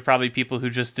think those are probably people who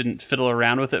just didn't fiddle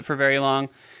around with it for very long,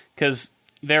 because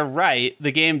they're right.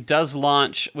 The game does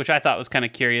launch, which I thought was kind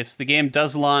of curious. The game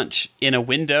does launch in a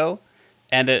window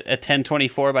and at a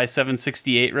 1024 by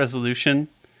 768 resolution,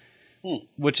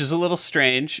 which is a little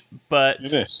strange, but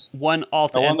it is. One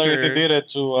alt enter... I wonder if they did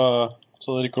it so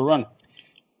that it could run.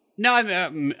 No,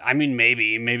 I mean,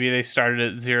 maybe they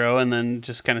started at 0 and then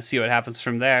just kind of see what happens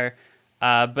from there.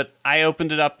 But I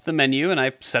opened it up the menu and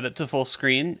I set it to full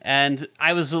screen, and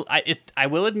I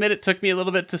will admit it took me a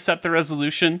little bit to set the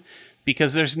resolution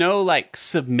because there's no like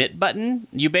submit button.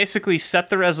 You basically set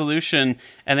the resolution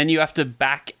and then you have to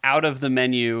back out of the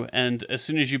menu, and as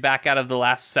soon as you back out of the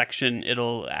last section,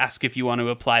 it'll ask if you want to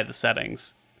apply the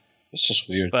settings. It's just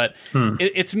weird. But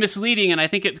it's misleading, and I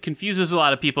think it confuses a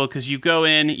lot of people because you go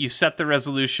in, you set the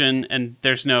resolution, and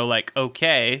there's no, like,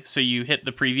 okay, so you hit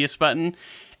the previous button.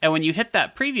 And when you hit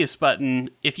that previous button,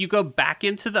 if you go back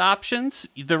into the options,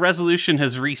 the resolution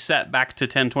has reset back to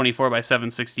 1024 by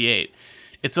 768.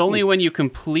 It's only when you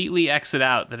completely exit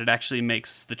out that it actually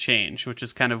makes the change, which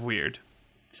is kind of weird.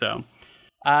 So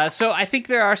I think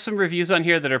there are some reviews on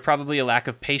here that are probably a lack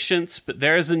of patience, but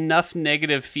there is enough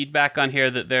negative feedback on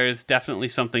here that there is definitely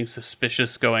something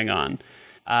suspicious going on.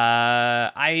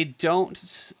 I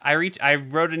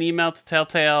wrote an email to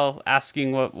Telltale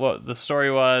asking what the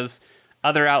story was.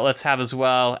 other outlets have as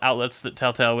well, outlets that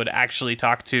Telltale would actually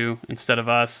talk to instead of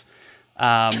us.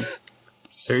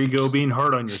 There you go, being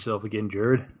hard on yourself again,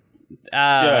 Jared.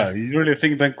 You really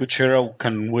think Ben Kuchera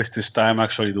can waste his time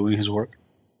actually doing his work?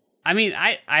 I mean,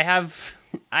 I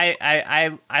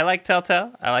like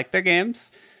Telltale. I like their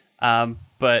games.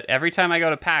 But every time I go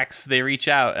to PAX, they reach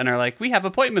out and are like, we have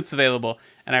appointments available.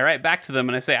 And I write back to them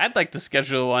and I say, I'd like to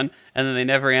schedule one. And then they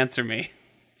never answer me.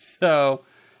 So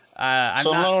not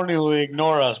only do they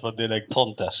ignore us, but they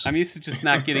taunt us. I'm used to just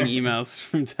not getting emails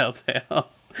from Telltale.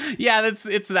 Yeah,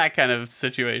 it's that kind of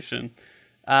situation.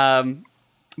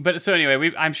 But so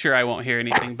anyway, I'm sure I won't hear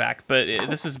anything back. But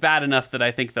this is bad enough that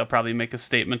I think they'll probably make a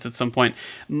statement at some point.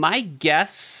 My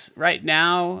guess right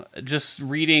now, just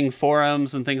reading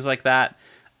forums and things like that,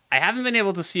 I haven't been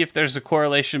able to see if there's a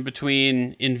correlation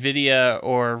between NVIDIA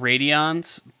or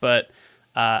Radeon's, but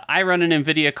I run an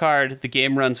NVIDIA card. The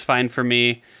game runs fine for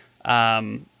me.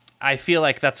 I feel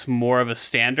like that's more of a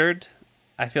standard.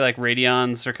 I feel like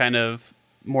Radeon's are kind of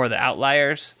more the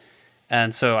outliers.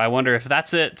 And so I wonder if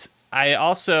that's it.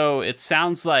 It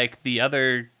sounds like the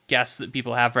other guess that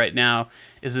people have right now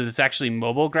is that it's actually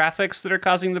mobile graphics that are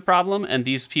causing the problem, and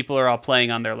these people are all playing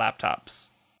on their laptops.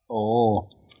 Oh.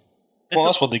 Well,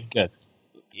 that's what they get.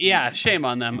 Yeah, shame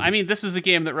on them. I mean, this is a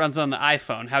game that runs on the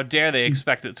iPhone. How dare they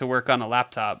expect it to work on a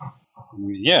laptop?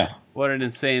 Yeah. What an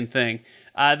insane thing.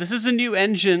 This is a new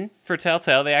engine for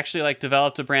Telltale. They actually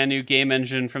developed a brand new game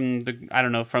engine from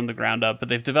the ground up, but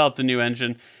they've developed a new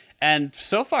engine. And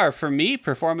so far, for me,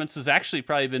 performance has actually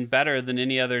probably been better than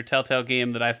any other Telltale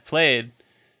game that I've played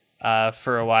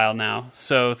for a while now.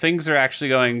 So things are actually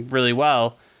going really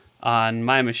well on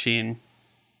my machine.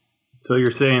 So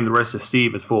you're saying the rest of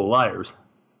Steve is full of liars?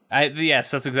 Yes,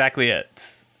 that's exactly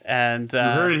it. And you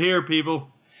heard it here, people.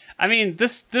 I mean,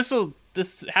 this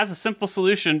has a simple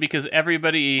solution because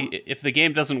everybody, if the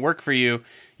game doesn't work for you,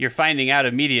 you're finding out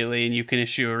immediately and you can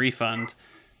issue a refund.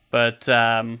 But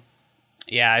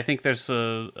yeah, I think there's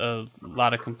a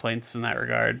lot of complaints in that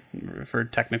regard for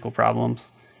technical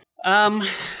problems.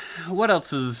 What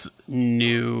else is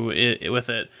new with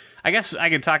it? I guess I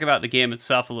could talk about the game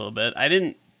itself a little bit. I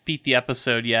didn't beat the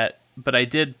episode yet, but I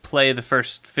did play the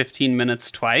first 15 minutes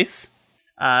twice.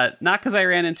 Not because I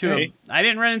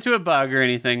didn't run into a bug or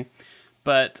anything,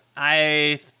 but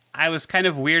I was kind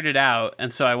of weirded out,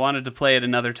 and so I wanted to play it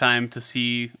another time to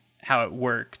see how it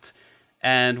worked.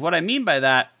 And what I mean by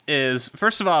that is,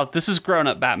 first of all, this is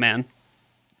grown-up Batman.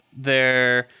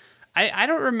 I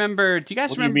don't remember. Do you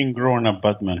guys remember? What do you mean grown-up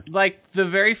Batman? The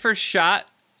very first shot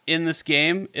in this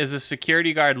game is a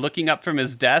security guard looking up from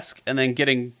his desk and then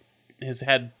getting his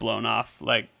head blown off.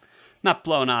 Not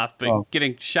blown off, but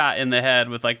getting shot in the head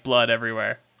with blood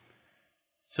everywhere.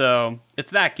 So it's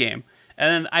that game.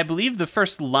 And then I believe the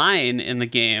first line in the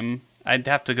game, I'd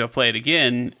have to go play it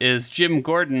again, is Jim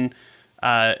Gordon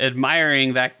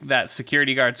admiring that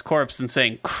security guard's corpse and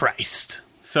saying "Christ."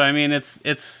 So I mean,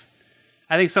 it's.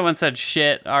 I think someone said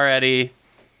shit already.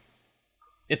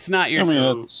 It's not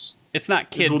your. It's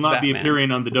not kids. This will not Batman. be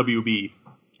appearing on the WB.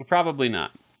 Probably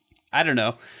not. I don't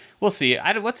know. We'll see.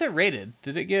 What's it rated?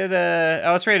 Did it get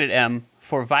it's rated M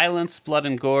for violence, blood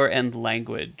and gore, and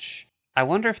language. I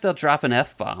wonder if they'll drop an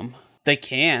F-bomb. They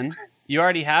can. You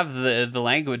already have the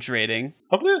language rating.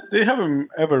 They haven't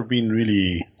ever been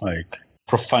really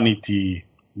profanity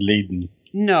laden.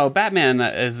 No, Batman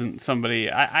isn't somebody.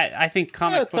 I think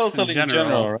comic books in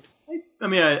general. Right? I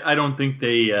mean, I don't think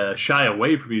they shy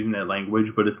away from using that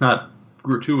language, but it's not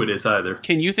gratuitous either.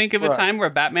 Can you think of a time where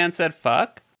Batman said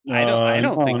 "fuck"? I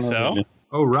don't think so. Really.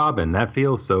 Oh, Robin, that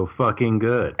feels so fucking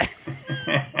good.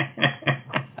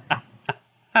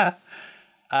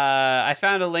 I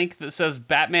found a link that says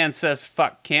Batman says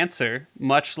 "fuck cancer,"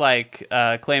 much like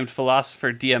acclaimed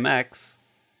philosopher DMX.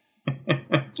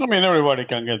 I mean, everybody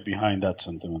can get behind that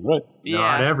sentiment, right? Yeah.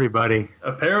 Not everybody.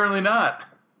 Apparently not.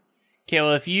 Okay,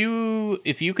 well, if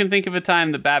you can think of a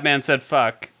time that Batman said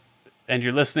 "fuck," and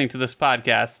you're listening to this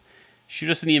podcast, shoot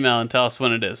us an email and tell us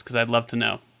when it is, because I'd love to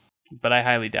know. But I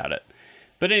highly doubt it.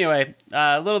 But anyway,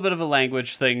 a little bit of a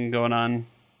language thing going on.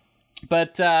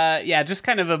 But yeah, just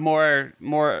kind of a more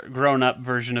grown-up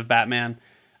version of Batman.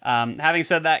 Having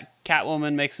said that,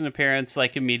 Catwoman makes an appearance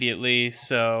immediately,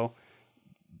 so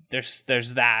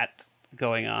there's that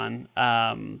going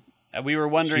on. We were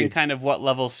wondering kind of what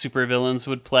level supervillains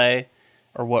would play,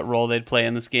 or what role they'd play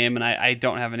in this game, and I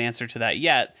don't have an answer to that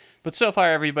yet. But so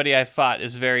far, everybody I've fought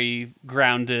is very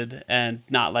grounded and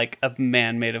not like a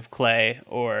man made of clay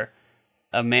or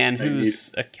a man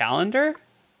who's a calendar.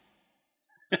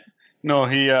 No,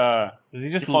 he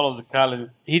follows the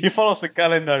calendar. He follows the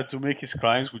calendar to make his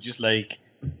crimes, which is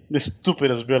the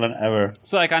stupidest villain ever.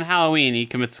 So, like, on Halloween, he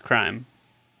commits a crime.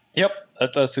 Yep,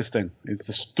 that's his thing. It's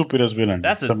the stupidest villain.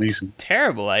 That's amazing.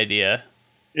 Terrible idea.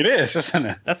 It is, isn't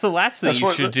it? That's the last thing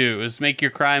you should do, is make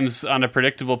your crimes on a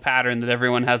predictable pattern that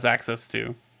everyone has access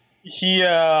to. He,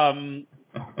 I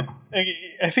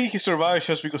think he survives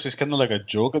just because he's kind of like a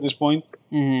joke at this point.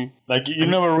 Mm-hmm. Like, you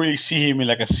never really see him in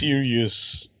like a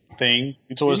serious thing.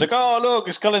 It's always like, oh, look,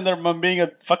 it's Calendar Man being a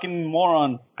fucking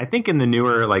moron. I think in the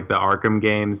newer, like the Arkham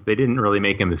games, they didn't really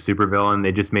make him a supervillain.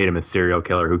 They just made him a serial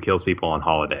killer who kills people on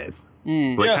holidays.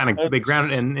 So they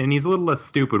grounded, and he's a little less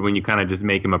stupid when you kind of just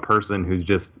make him a person who's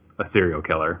just a serial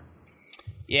killer.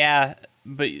 Yeah,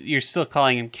 but you're still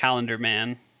calling him Calendar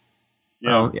Man.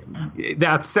 Yeah,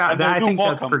 I think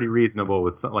that's pretty reasonable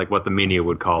with like what the media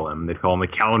would call him. They'd call him the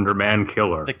Calendar Man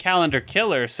Killer. The Calendar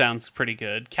Killer sounds pretty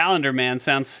good. Calendar Man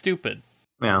sounds stupid.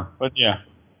 Yeah, but yeah,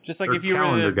 just like if you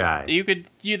calendar were guy,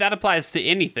 that applies to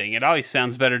anything. It always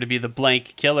sounds better to be the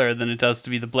blank killer than it does to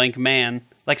be the blank man.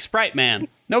 Like Sprite Man.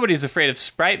 Nobody's afraid of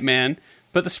Sprite Man,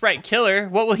 but the Sprite Killer,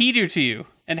 what will he do to you,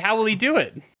 and how will he do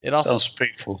it? It all sounds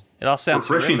painful. It all sounds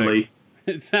refreshingly.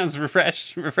 It sounds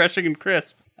refreshing and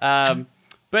crisp.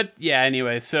 But yeah,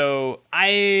 anyway, so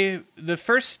the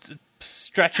first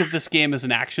stretch of this game is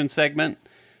an action segment.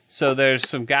 So there's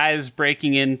some guys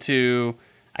breaking into,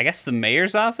 I guess, the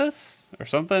mayor's office or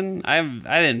something. I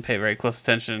didn't pay very close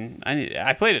attention.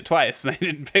 I played it twice and I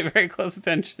didn't pay very close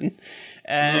attention.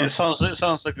 And it sounds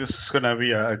like this is gonna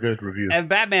be a good review. And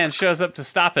Batman shows up to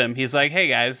stop him. He's like, "Hey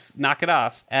guys, knock it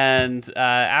off!" And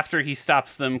after he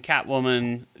stops them,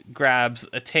 Catwoman grabs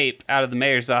a tape out of the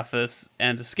mayor's office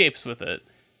and escapes with it.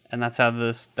 And that's how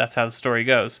the story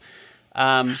goes.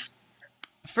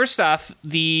 First off,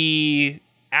 the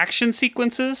action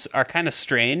sequences are kind of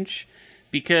strange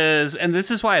because, and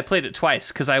this is why I played it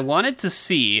twice, because I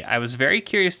was very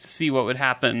curious to see what would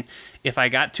happen if I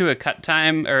got to a quick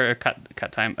time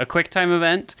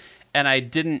event and I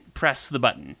didn't press the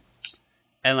button.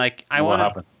 And like, I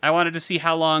wanted to see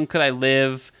how long could I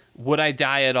live. Would I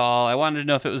die at all? I wanted to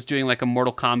know if it was doing like a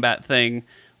Mortal Kombat thing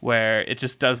where it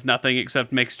just does nothing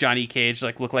except makes Johnny Cage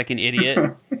like look like an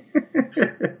idiot.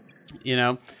 You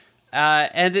know?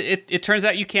 And it turns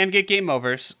out you can get game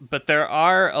overs, but there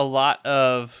are a lot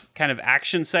of kind of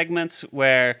action segments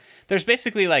where there's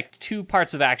basically like two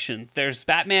parts of action. There's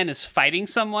Batman is fighting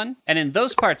someone, and in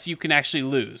those parts you can actually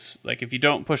lose. Like if you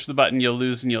don't push the button, you'll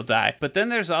lose and you'll die. But then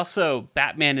there's also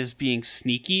Batman is being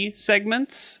sneaky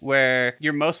segments where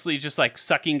you're mostly just like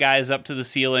sucking guys up to the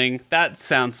ceiling. That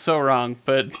sounds so wrong,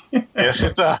 but yes,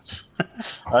 it does.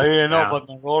 I didn't know about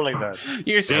the role like that.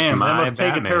 I must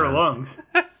take a pair of lungs.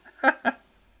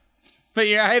 But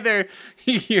you're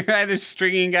either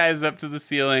stringing guys up to the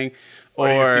ceiling, or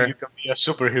you think you can be a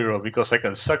superhero because I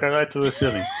can suck a guy to the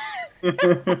ceiling.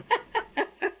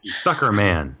 Sucker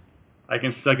man. I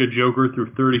can suck a Joker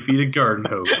through 30 feet of garden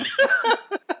hose.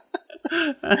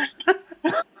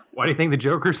 Why do you think the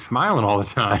Joker's smiling all the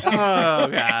time? Oh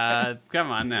God!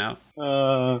 Come on now.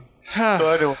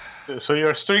 So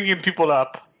you're stringing people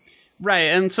up, right?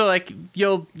 And so like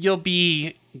you'll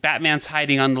be. Batman's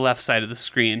hiding on the left side of the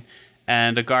screen,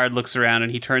 and a guard looks around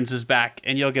and he turns his back,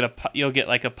 and you'll get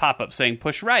like a pop-up saying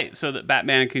push right so that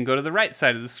Batman can go to the right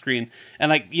side of the screen. And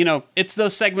like, you know, it's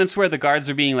those segments where the guards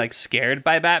are being like scared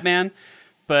by Batman,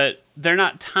 but they're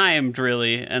not timed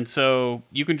really, and so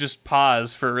you can just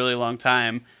pause for a really long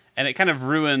time, and it kind of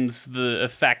ruins the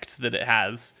effect that it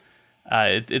has.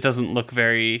 It doesn't look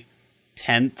very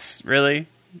tense, really.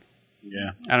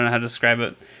 Yeah, I don't know how to describe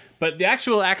it. But the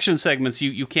actual action segments,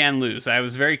 you can lose. I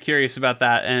was very curious about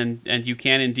that, and you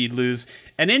can indeed lose.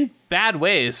 And in bad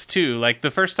ways, too. Like,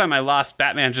 the first time I lost,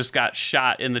 Batman just got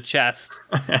shot in the chest.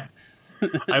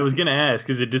 I was going to ask,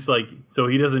 is it just like, so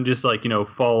he doesn't just like, you know,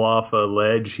 fall off a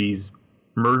ledge, he's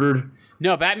murdered?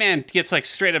 No, Batman gets like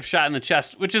straight up shot in the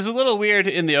chest, which is a little weird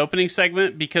in the opening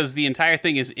segment because the entire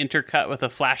thing is intercut with a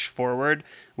flash forward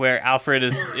where Alfred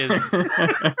is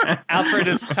Alfred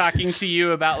is talking to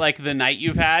you about like the night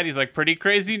you've had. He's like, pretty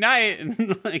crazy night.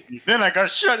 And like, then I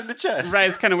got shot in the chest. Right,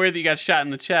 it's kind of weird that you got shot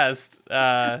in the chest.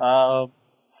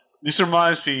 This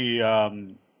reminds me,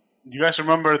 do you guys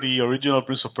remember the original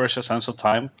Prince of Persia: Sands of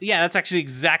Time? Yeah, that's actually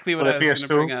exactly what I was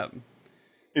going to bring up.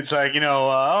 It's like, you know,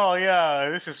 oh yeah,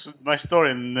 this is my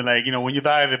story, and then like, you know, when you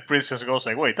die, the princess goes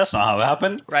like, wait, that's not how it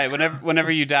happened. Right.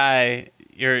 Whenever you die,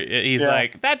 he's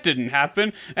like, that didn't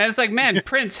happen, and it's like, man,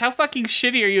 Prince, how fucking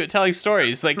shitty are you at telling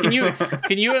stories? Like, can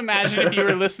you imagine if you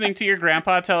were listening to your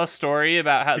grandpa tell a story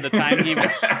about how the time he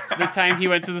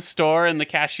went to the store and the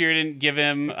cashier didn't give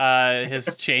him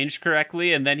his change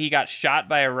correctly, and then he got shot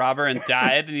by a robber and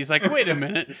died, and he's like, wait a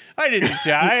minute, I didn't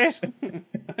die.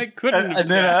 I couldn't have And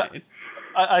then died.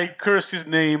 I cursed his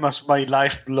name as my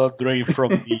lifeblood drained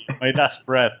from me, my last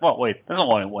breath. Well, wait, that's not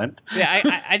what it went. Yeah,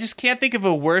 I just can't think of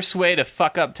a worse way to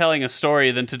fuck up telling a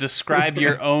story than to describe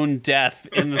your own death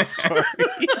in the story.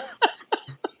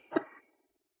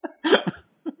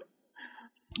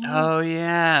 Oh,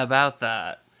 yeah, about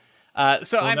that.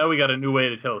 Now we got a new way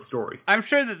to tell a story. I'm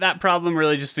sure that problem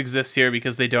really just exists here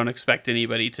because they don't expect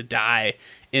anybody to die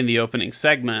in the opening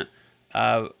segment.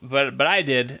 But I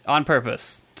did on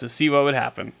purpose to see what would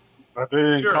happen. But they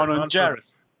didn't count on Jared.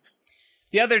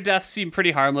 The other deaths seemed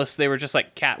pretty harmless. They were just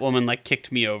like Catwoman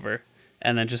kicked me over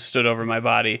and then just stood over my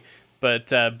body.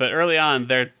 But early on,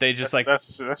 they just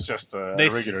that's just a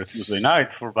regular Tuesday night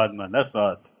for Batman. That's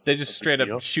not. They just straight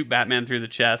up shoot Batman through the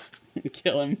chest and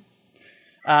kill him.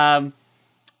 I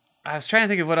was trying to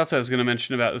think of what else I was going to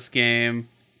mention about this game.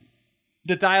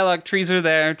 The dialogue trees are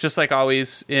there, just like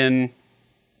always in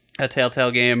a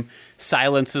Telltale game.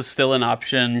 Silence is still an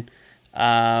option.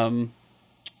 There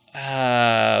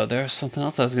was something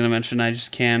else I was going to mention. I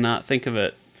just cannot think of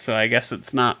it. So I guess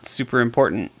it's not super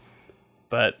important.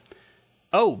 But,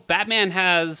 Batman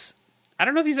has... I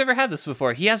don't know if he's ever had this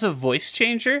before. He has a voice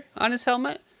changer on his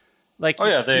helmet.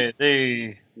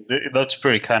 They that's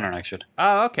pretty canon, actually.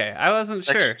 Oh, okay. I wasn't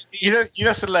sure. He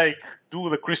doesn't do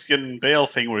the Christian Bale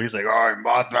thing where he's like, I'm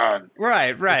Batman.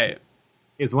 Right.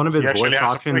 Is one of his voice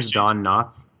options Don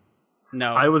Knotts?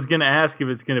 No. I was going to ask if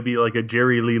it's going to be like a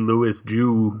Jerry Lee Lewis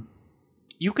Jew.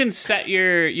 You can set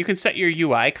your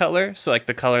UI color, so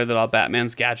the color that all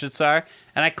Batman's gadgets are,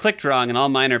 and I clicked wrong, and all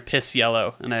mine are piss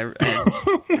yellow, and I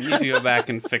need to go back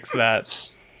and fix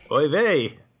that. Oy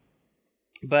vey.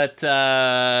 But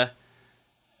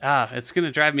it's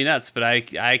gonna drive me nuts. But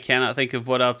I cannot think of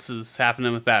what else is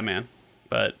happening with Batman.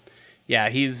 But yeah,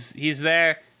 he's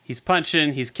there. He's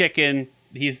punching. He's kicking.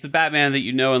 He's the Batman that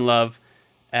you know and love.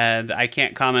 And I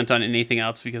can't comment on anything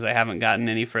else because I haven't gotten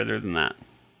any further than that.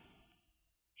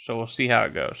 So we'll see how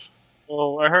it goes.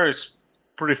 Well, I heard it's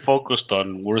pretty focused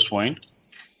on Bruce Wayne.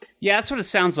 Yeah, that's what it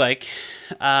sounds like.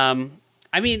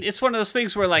 I mean, it's one of those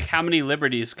things where, how many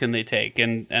liberties can they take?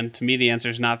 And to me, the answer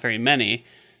is not very many.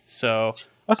 So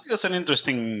I think that's an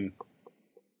interesting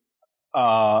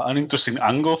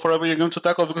angle for a video game to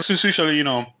tackle, because it's usually,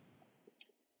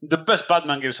 the best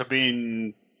Batman games have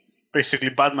been basically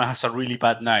Batman has a really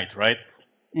bad night, right?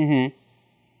 Mm-hmm.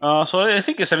 So I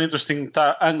think it's an interesting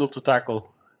angle to tackle.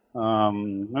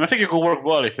 And I think it could work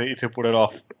well if they put it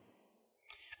off.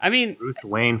 I mean, Bruce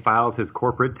Wayne files his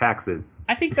corporate taxes.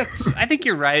 I think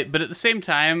you're right, but at the same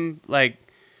time,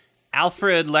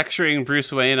 Alfred lecturing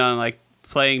Bruce Wayne on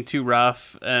playing too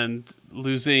rough and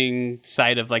losing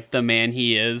sight of the man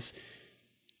he is.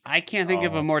 I can't think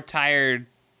of a more tired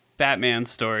Batman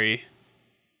story.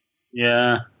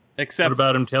 Yeah. Except what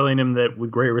about him telling him that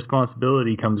with great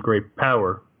responsibility comes great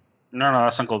power? No,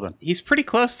 that's Uncle Ben. He's pretty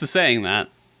close to saying that.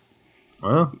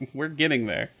 Well, we're getting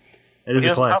there. It is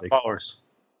a classic. Have powers.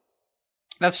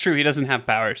 That's true. He doesn't have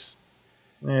powers.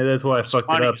 Yeah, that's why I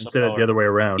fucked it up instead of the other way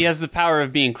around. He has the power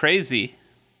of being crazy.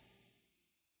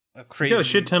 He got a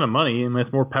shit ton of money, and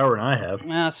that's more power than I have.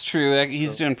 That's true.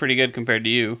 He's doing pretty good compared to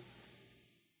you.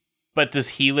 But does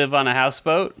he live on a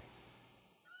houseboat?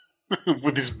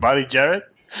 With his buddy Jared?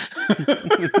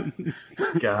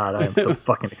 God, I am so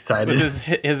fucking excited. With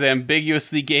his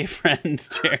ambiguously gay friend,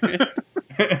 Jared.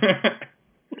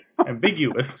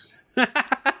 Ambiguous.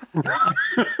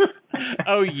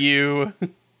 Oh, you.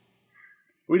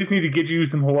 We just need to get you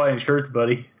some Hawaiian shirts,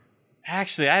 buddy.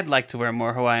 Actually, I'd like to wear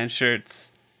more Hawaiian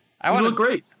shirts. You look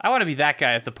great. I want to be that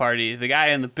guy at the party. The guy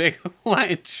in the big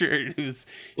Hawaiian shirt who's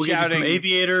we'll shouting. Get you some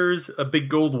aviators, a big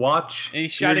gold watch. And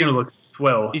he's shouting, you're going to look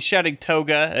swell. He's shouting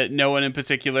toga at no one in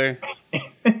particular.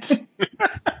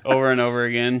 Over and over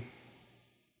again.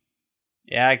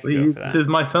 Yeah, I could go for that. This is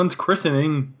my son's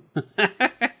christening.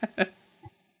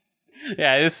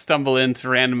 Yeah, I just stumble into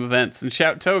random events and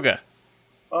shout toga.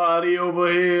 Body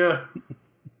over here.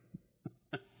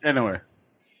 Anyway.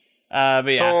 But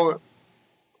yeah. So,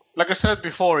 like I said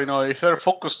before, if they're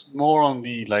focused more on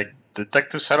the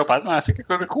detective side of Batman, I think it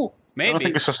could be cool. Maybe. I don't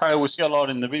think it's a side we see a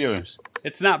lot in the video games.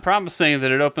 It's not promising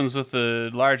that it opens with a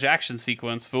large action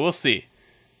sequence, but we'll see.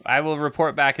 I will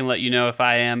report back and let you know if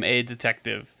I am a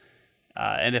detective.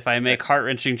 And if I make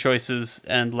heart-wrenching choices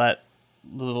and let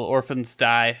little orphans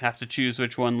die, have to choose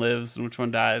which one lives and which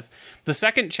one dies. The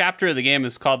second chapter of the game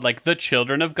is called The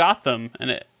Children of Gotham,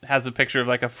 and it has a picture of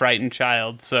a frightened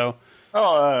child, so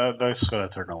that's gonna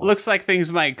turn out. Looks like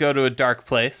things might go to a dark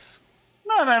place.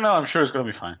 No, I'm sure it's gonna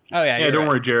be fine. Oh yeah, don't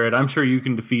worry, Jared, I'm sure you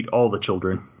can defeat all the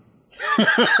children.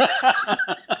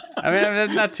 I mean,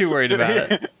 I'm not too worried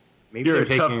about it. Maybe You're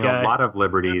they're a tough taking guy. a lot of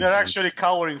liberties. They're actually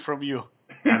cowering from you.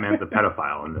 Batman's a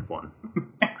pedophile in this one.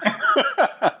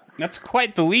 That's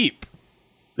quite the leap.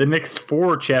 The next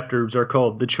 4 chapters are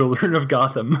called The Children of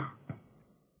Gotham.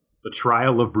 The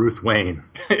trial of Bruce Wayne.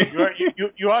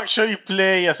 You actually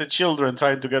play as a children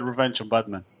trying to get revenge on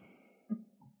Batman.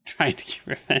 Trying to get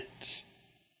revenge.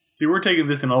 See, we're taking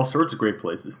this in all sorts of great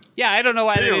places. Yeah, I don't know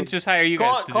why they didn't just hire you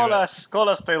guys to do it. Call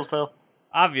us Telltale.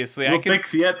 Obviously, We'll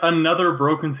fix yet another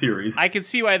broken series. I can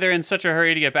see why they're in such a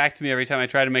hurry to get back to me every time I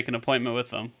try to make an appointment with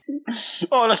them.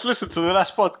 Oh, let's listen to the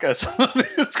last podcast.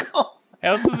 Let's go. Hey,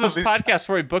 let's listen to this podcast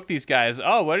before we book these guys.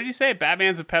 Oh, what did you say?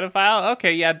 Batman's a pedophile?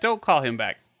 Okay, yeah, don't call him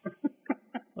back.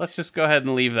 Let's just go ahead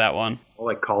and leave that one. Well,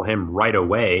 like call him right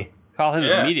away. Call him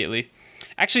immediately.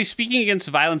 Actually, speaking against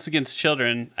violence against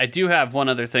children, I do have one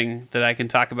other thing that I can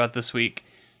talk about this week.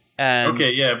 And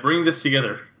Okay, yeah, bring this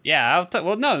together. yeah,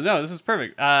 well, no, this is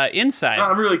perfect. Inside.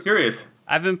 I'm really curious.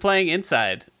 I've been playing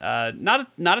Inside. Not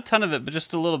a ton of it, but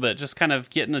just a little bit. Just kind of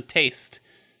getting a taste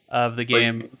of the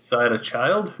game. Like inside a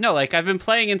child? No, like I've been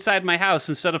playing inside my house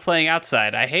instead of playing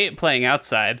outside. I hate playing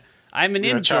outside. I'm an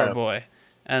You're a indoor child. boy,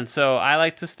 and so I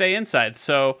like to stay inside.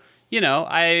 So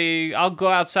I'll go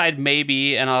outside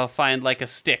maybe, and I'll find like a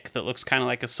stick that looks kind of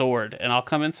like a sword, and I'll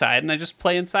come inside and I just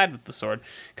play inside with the sword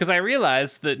because I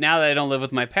realize that now that I don't live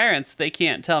with my parents, they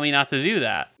can't tell me not to do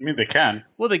that. I mean, they can.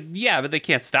 Well, but they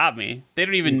can't stop me. They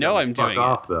don't even know I'm doing Fuck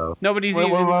off, it. though. Nobody's When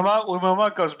even. my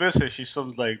mom goes busy, she's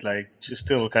still like she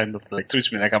still kind of like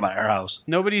treats me like I'm at her house.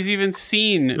 Nobody's even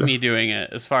seen me doing it,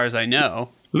 as far as I know.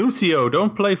 Lucio,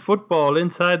 don't play football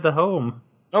inside the home.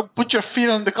 Don't put your feet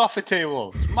on the coffee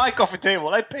table. It's my coffee table.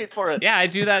 I paid for it. Yeah, I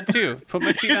do that too. Put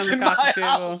my feet on It's the in my coffee table.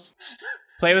 house.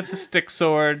 Play with the stick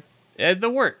sword. The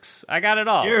works. I got it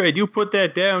all. Jared, you put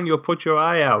that down, you'll put your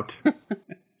eye out.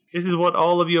 This is what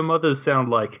all of your mothers sound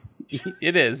like.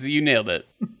 It is. You nailed it.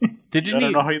 I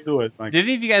don't know how you do it, Mike. Did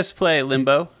any of you guys play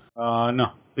Limbo?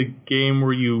 No. The game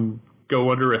where you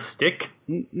go under a stick?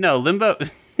 No, Limbo.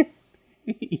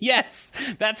 Yes,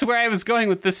 that's where I was going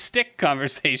with the stick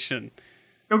conversation.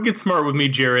 Don't get smart with me,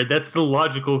 Jared. That's the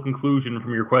logical conclusion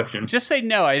from your question. Just say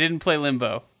no, I didn't play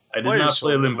Limbo. I did Wait, not so-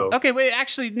 play Limbo. Okay, wait,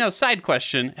 actually, no, side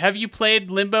question. Have you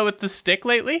played Limbo with the stick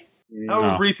lately? How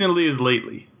No. recently is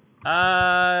lately?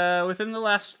 Within the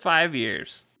last 5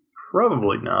 years.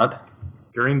 Probably not.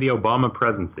 During the Obama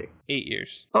presidency. 8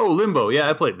 years. Oh, Limbo. Yeah,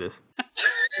 I played this.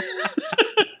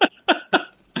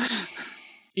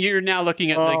 You're now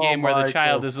looking at the Oh, game where the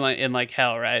child Michael. is in like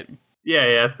hell, right?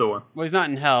 Yeah, that's the one. Well, he's not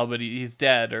in hell, but he's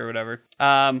dead or whatever.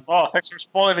 Oh, thanks for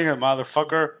spoiling it,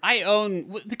 motherfucker. I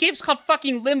own the game's called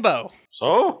fucking Limbo.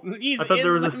 So? He's I thought in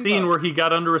there was a Limbo. scene where he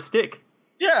got under a stick.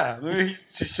 Yeah,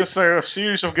 it's just a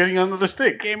series of getting under the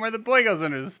stick. Game where the boy goes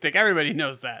under the stick. Everybody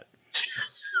knows that.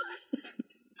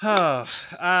 Oh,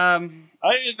 I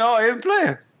didn't know. I didn't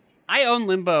play it. I own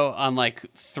Limbo on like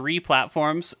 3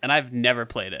 platforms, and I've never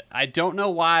played it. I don't know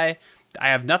why. I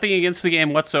have nothing against the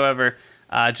game whatsoever.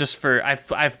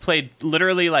 I've played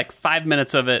literally like 5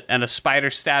 minutes of it, and a spider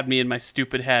stabbed me in my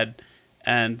stupid head,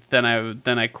 and then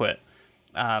I quit.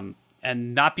 And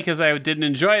not because I didn't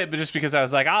enjoy it, but just because I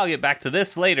was like, I'll get back to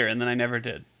this later, and then I never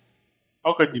did.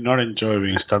 How could you not enjoy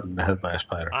being stabbed in the head by a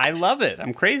spider? I love it.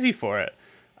 I'm crazy for it.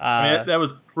 I mean, that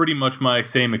was pretty much my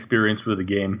same experience with the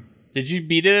game. Did you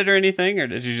beat it or anything, or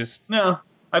did you just... No,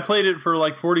 I played it for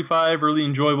like 45 really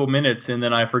enjoyable minutes, and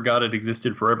then I forgot it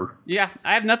existed forever. Yeah,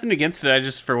 I have nothing against it. I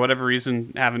just, for whatever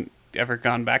reason, haven't ever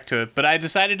gone back to it. But I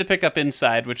decided to pick up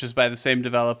Inside, which is by the same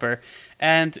developer.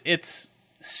 And it's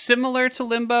similar to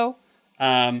Limbo.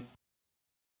 They've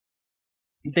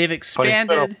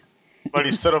expanded... But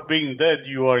instead of being dead,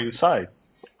 you are inside.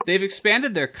 They've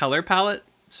expanded their color palette.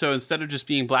 So instead of just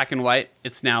being black and white,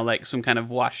 it's now like some kind of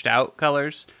washed out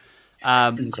colors.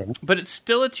 But it's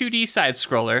still a 2D side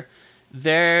scroller.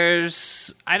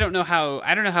 There's I don't know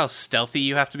how stealthy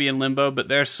you have to be in Limbo, but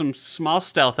there's some small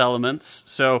stealth elements.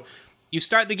 So you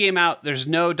start the game out, there's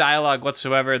no dialogue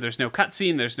whatsoever, there's no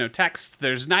cutscene, there's no text,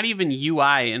 there's not even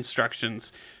UI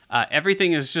instructions.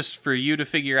 Everything is just for you to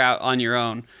figure out on your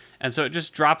own. And so it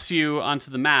just drops you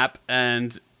onto the map,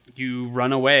 and you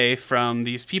run away from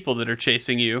these people that are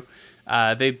chasing you.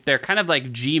 They're kind of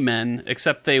like G-men,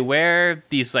 except they wear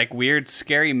these like weird,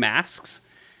 scary masks.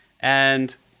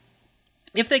 And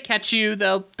if they catch you,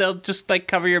 they'll just like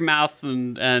cover your mouth,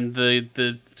 and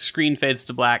the screen fades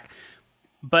to black.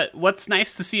 But what's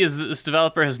nice to see is that this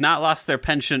developer has not lost their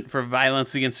penchant for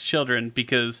violence against children,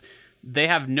 because they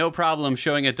have no problem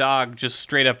showing a dog just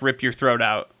straight up rip your throat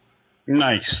out.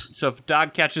 Nice. So if a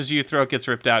dog catches you, throat gets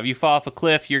ripped out. If you fall off a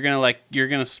cliff, you're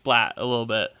gonna splat a little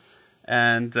bit,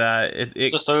 and it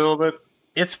Just a little bit.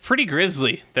 it's pretty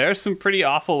grisly. There are some pretty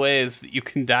awful ways that you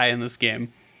can die in this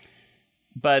game.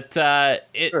 But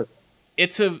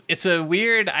it's a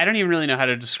weird, I don't even really know how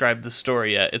to describe the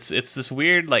story yet. It's this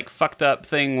weird, like, fucked up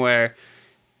thing where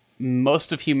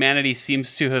most of humanity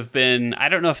seems to have been, I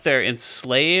don't know if they're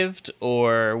enslaved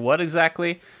or what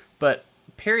exactly, but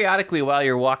periodically while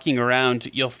you're walking around,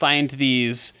 you'll find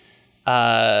these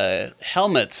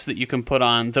helmets that you can put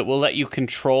on that will let you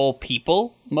control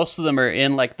people. Most of them are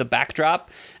in, like, the backdrop.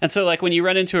 And so, like, when you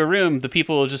run into a room, the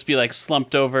people will just be, like,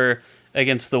 slumped over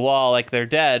against the wall like they're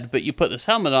dead, but you put this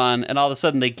helmet on and all of a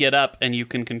sudden they get up and you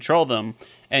can control them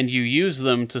and you use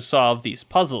them to solve these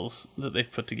puzzles that they've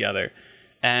put together.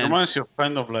 And it reminds you of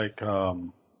kind of like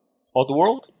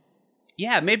Oddworld?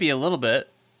 Yeah, maybe a little bit.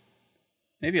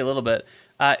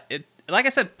 Like I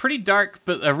said, pretty dark,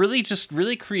 but a really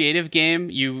creative game.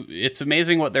 It's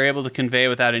amazing what they're able to convey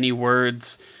without any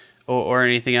words or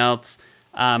anything else.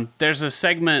 There's a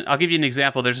segment, I'll give you an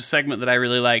example. There's a segment that I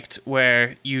really liked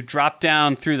where you drop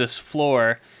down through this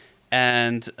floor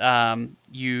and after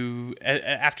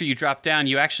you drop down,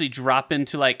 you actually drop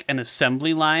into like an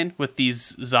assembly line with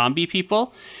these zombie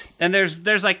people. And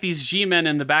there's like these G-men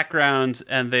in the background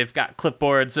and they've got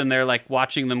clipboards and they're like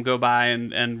watching them go by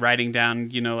and writing down,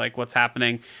 like what's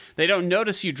happening. They don't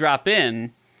notice you drop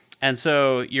in. And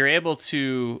so you're able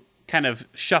to kind of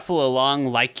shuffle along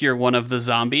like you're one of the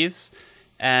zombies.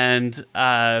 And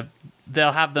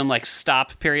they'll have them like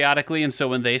stop periodically. And so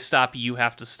when they stop, you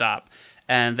have to stop.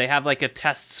 And they have like a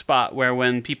test spot where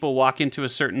when people walk into a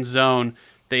certain zone,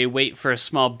 they wait for a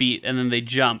small beat and then they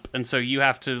jump. And so you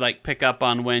have to like pick up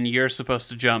on when you're supposed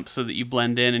to jump so that you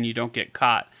blend in and you don't get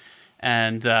caught.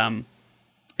 And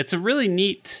it's a really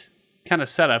neat kind of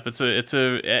setup.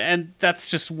 And that's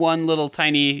just one little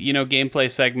tiny, gameplay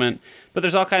segment. But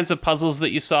there's all kinds of puzzles that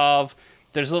you solve.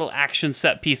 There's little action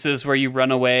set pieces where you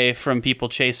run away from people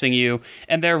chasing you.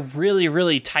 And they're really,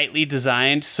 really tightly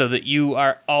designed so that you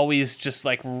are always just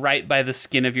like right by the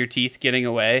skin of your teeth getting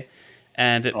away.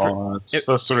 And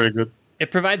that's really good. It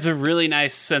provides a really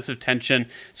nice sense of tension.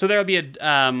 So there'll be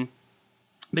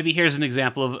maybe here's an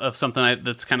example of something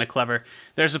that's kind of clever.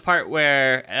 There's a part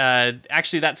where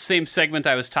actually that same segment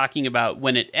I was talking about,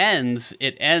 when it ends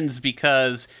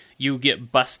because you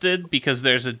get busted because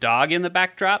there's a dog in the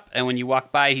backdrop, and when you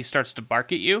walk by, he starts to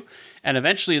bark at you, and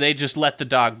eventually they just let the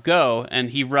dog go,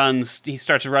 and he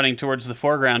starts running towards the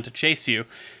foreground to chase you,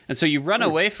 and so you run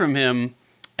away from him,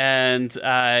 and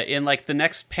in like the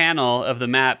next panel of the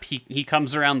map, he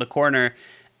comes around the corner,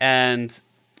 and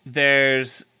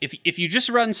there's if you just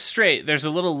run straight, there's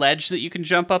a little ledge that you can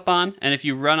jump up on, and if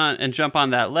you run on and jump on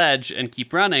that ledge and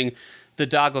keep running, the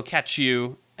dog will catch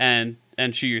you and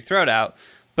chew your throat out.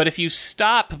 But if you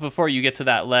stop before you get to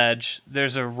that ledge,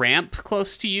 there's a ramp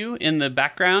close to you in the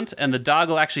background, and the dog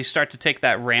will actually start to take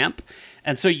that ramp.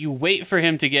 And so you wait for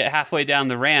him to get halfway down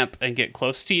the ramp and get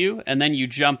close to you, and then you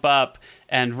jump up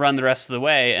and run the rest of the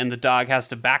way, and the dog has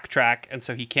to backtrack, and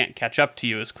so he can't catch up to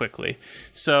you as quickly.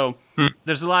 So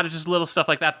there's a lot of just little stuff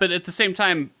like that. But at the same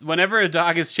time, whenever a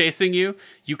dog is chasing you,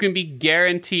 you can be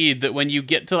guaranteed that when you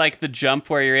get to like the jump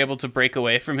where you're able to break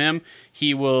away from him,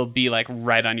 he will be like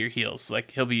right on your heels. Like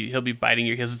he'll be biting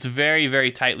your heels. It's very,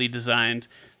 very tightly designed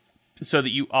so that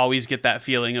you always get that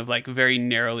feeling of like very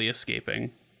narrowly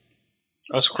escaping.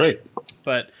 That's great.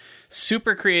 But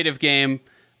super creative game.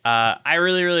 I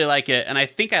really, really like it, and I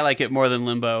think I like it more than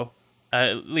Limbo.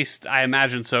 At least I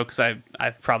imagine so, because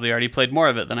I've probably already played more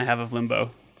of it than I have of Limbo.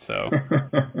 So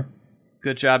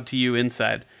good job to you,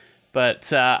 Inside.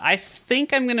 But I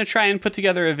think I'm going to try and put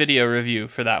together a video review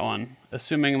for that one,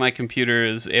 assuming my computer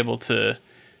is able to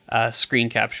screen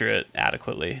capture it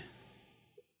adequately.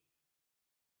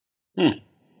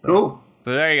 Cool.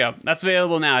 But there you go. That's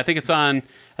available now. I think it's on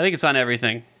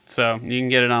everything. So you can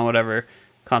get it on whatever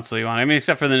console you want. I mean,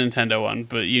 except for the Nintendo one,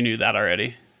 but you knew that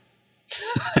already.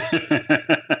 I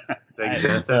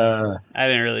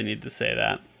didn't really need to say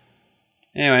that.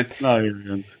 Anyway. No, you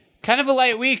didn't. Kind of a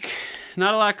light week.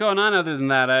 Not a lot going on other than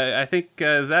that. I think,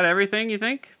 is that everything you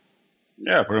think?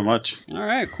 Yeah, pretty much. All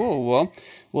right, cool. Well,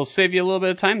 we'll save you a little bit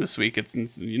of time this week.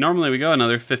 Normally we go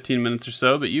another 15 minutes or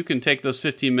so, but you can take those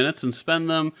 15 minutes and spend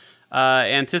them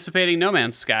anticipating No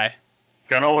Man's Sky.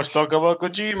 Can always talk about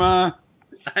Kojima.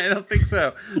 I don't think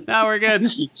so. No, we're good.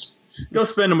 Go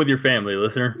spend them with your family,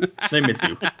 listener. They miss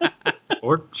you.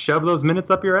 Or shove those minutes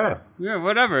up your ass. Yeah,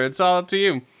 whatever. It's all up to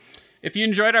you. If you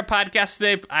enjoyed our podcast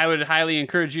today, I would highly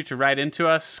encourage you to write into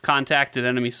us.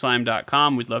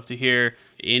 contact@enemyslime.com. We'd love to hear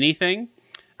anything.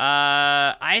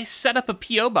 I set up a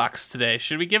P.O. box today.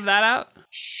 Should we give that out?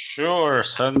 Sure.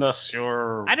 Send us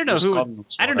your... I don't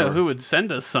know who would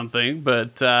send us something,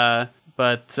 but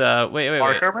But wait.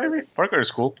 Parker, maybe? Parker is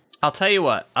cool. I'll tell you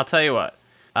what.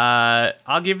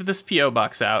 I'll give this P.O.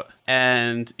 box out,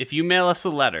 and if you mail us a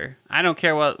letter, I don't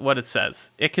care what it says.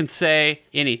 It can say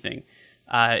anything.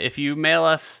 If you mail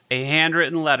us a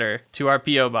handwritten letter to our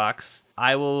P.O. box,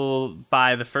 I will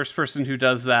buy the first person who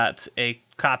does that a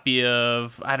copy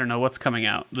of, I don't know, what's coming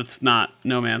out that's not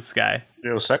No Man's Sky.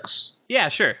 Deus Ex? Yeah,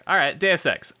 sure. All right, Deus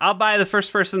Ex. I'll buy the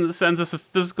first person that sends us a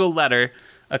physical letter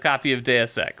a copy of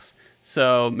Deus Ex.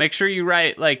 So make sure you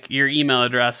write like your email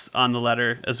address on the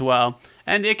letter as well.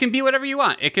 And it can be whatever you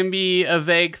want. It can be a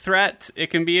vague threat. It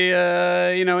can be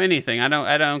anything. I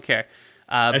don't care.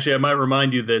 Actually, I might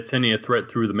remind you that sending a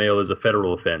threat through the mail is a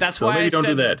federal offense. So maybe don't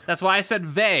do that. That's why I said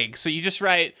vague. So you just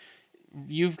write,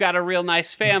 "You've got a real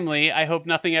nice family. I hope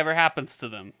nothing ever happens to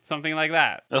them." Something like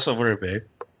that. That's not very vague.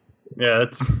 Yeah,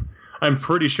 I'm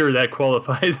pretty sure that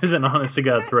qualifies as an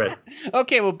honest-to-God threat.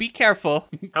 Okay, well, be careful.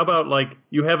 How about, like,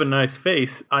 "You have a nice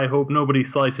face. I hope nobody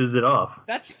slices it off."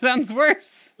 That sounds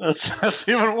worse. That's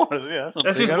even worse. Yeah,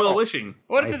 that's just well-wishing.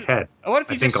 Nice head. I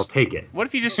think I'll take it. What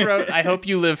if you just wrote, "I hope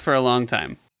you live for a long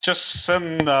time"? Just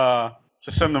send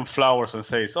them flowers and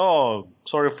say, "Oh,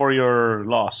 sorry for your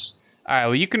loss." All right,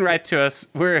 well, you can write to us.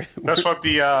 That's what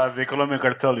the Colombian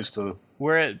cartel used to do.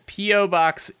 We're at P.O.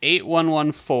 Box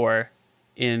 8114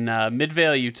 in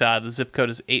Midvale, Utah. The zip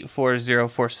code is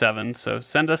 84047. So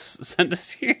send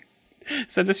us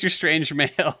your strange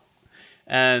mail.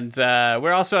 And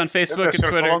we're also on Facebook and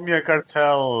Twitter. Colombian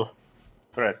cartel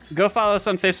threats. Go follow us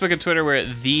on Facebook and Twitter. We're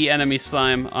at The Enemy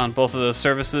Slime on both of those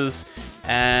services.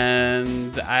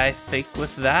 And I think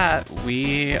with that,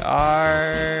 we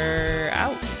are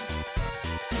out.